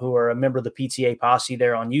who are a member of the PTA Posse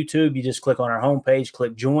there on YouTube. You just click on our homepage,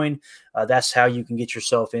 click join. That's how you can get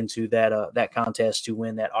yourself into that contest to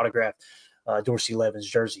win that autographed Dorsey Levens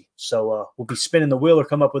jersey. So we'll be spinning the wheel or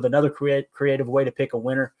come up with another creative way to pick a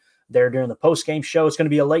winner there during the post-game show. It's going to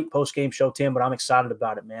be a late post-game show, Tim, but I'm excited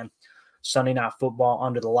about it, man. Sunday Night Football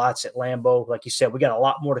under the lights at Lambeau. Like you said, we got a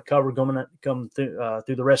lot more to cover come through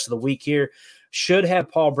the rest of the week here. Should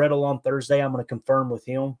have Paul Brettel on Thursday. I'm going to confirm with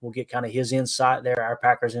him. We'll get kind of his insight there, our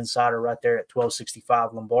Packers insider right there at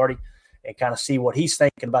 1265 Lombardi, and kind of see what he's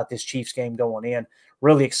thinking about this Chiefs game going in.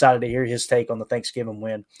 Really excited to hear his take on the Thanksgiving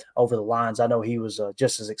win over the Lions. I know he was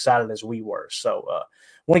just as excited as we were. So I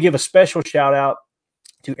want to give a special shout out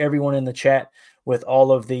to everyone in the chat with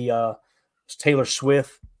all of the Taylor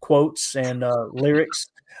Swift quotes and lyrics.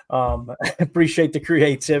 Appreciate the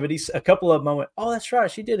creativity. A couple of them I went, oh, that's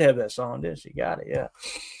right. She did have that song, didn't she? Got it. Yeah.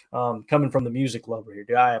 Coming from the music lover here,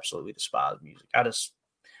 dude, I absolutely despise music.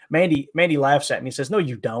 Mandy laughs at me and says, no,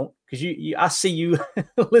 you don't. Because I see you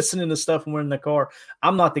listening to stuff when we're in the car.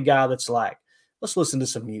 I'm not the guy that's like, let's listen to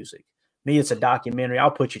some music. Me, it's a documentary.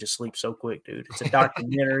 I'll put you to sleep so quick, dude. It's a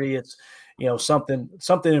documentary. It's, something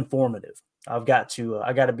informative. I got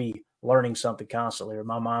to be learning something constantly or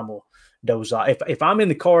my mind will doze off. If I'm in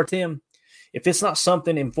the car, Tim, if it's not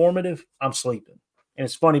something informative, I'm sleeping. And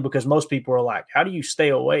it's funny because most people are like, how do you stay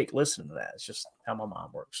awake listening to that? It's just how my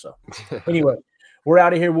mind works. So anyway, we're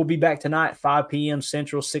out of here. We'll be back tonight, 5 p.m.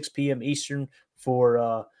 Central, 6 p.m. Eastern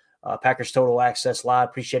for Packers Total Access Live.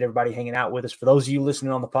 Appreciate everybody hanging out with us. For those of you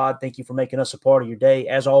listening on the pod, thank you for making us a part of your day.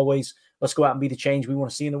 As always, let's go out and be the change we want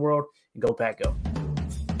to see in the world, and go Pack Go.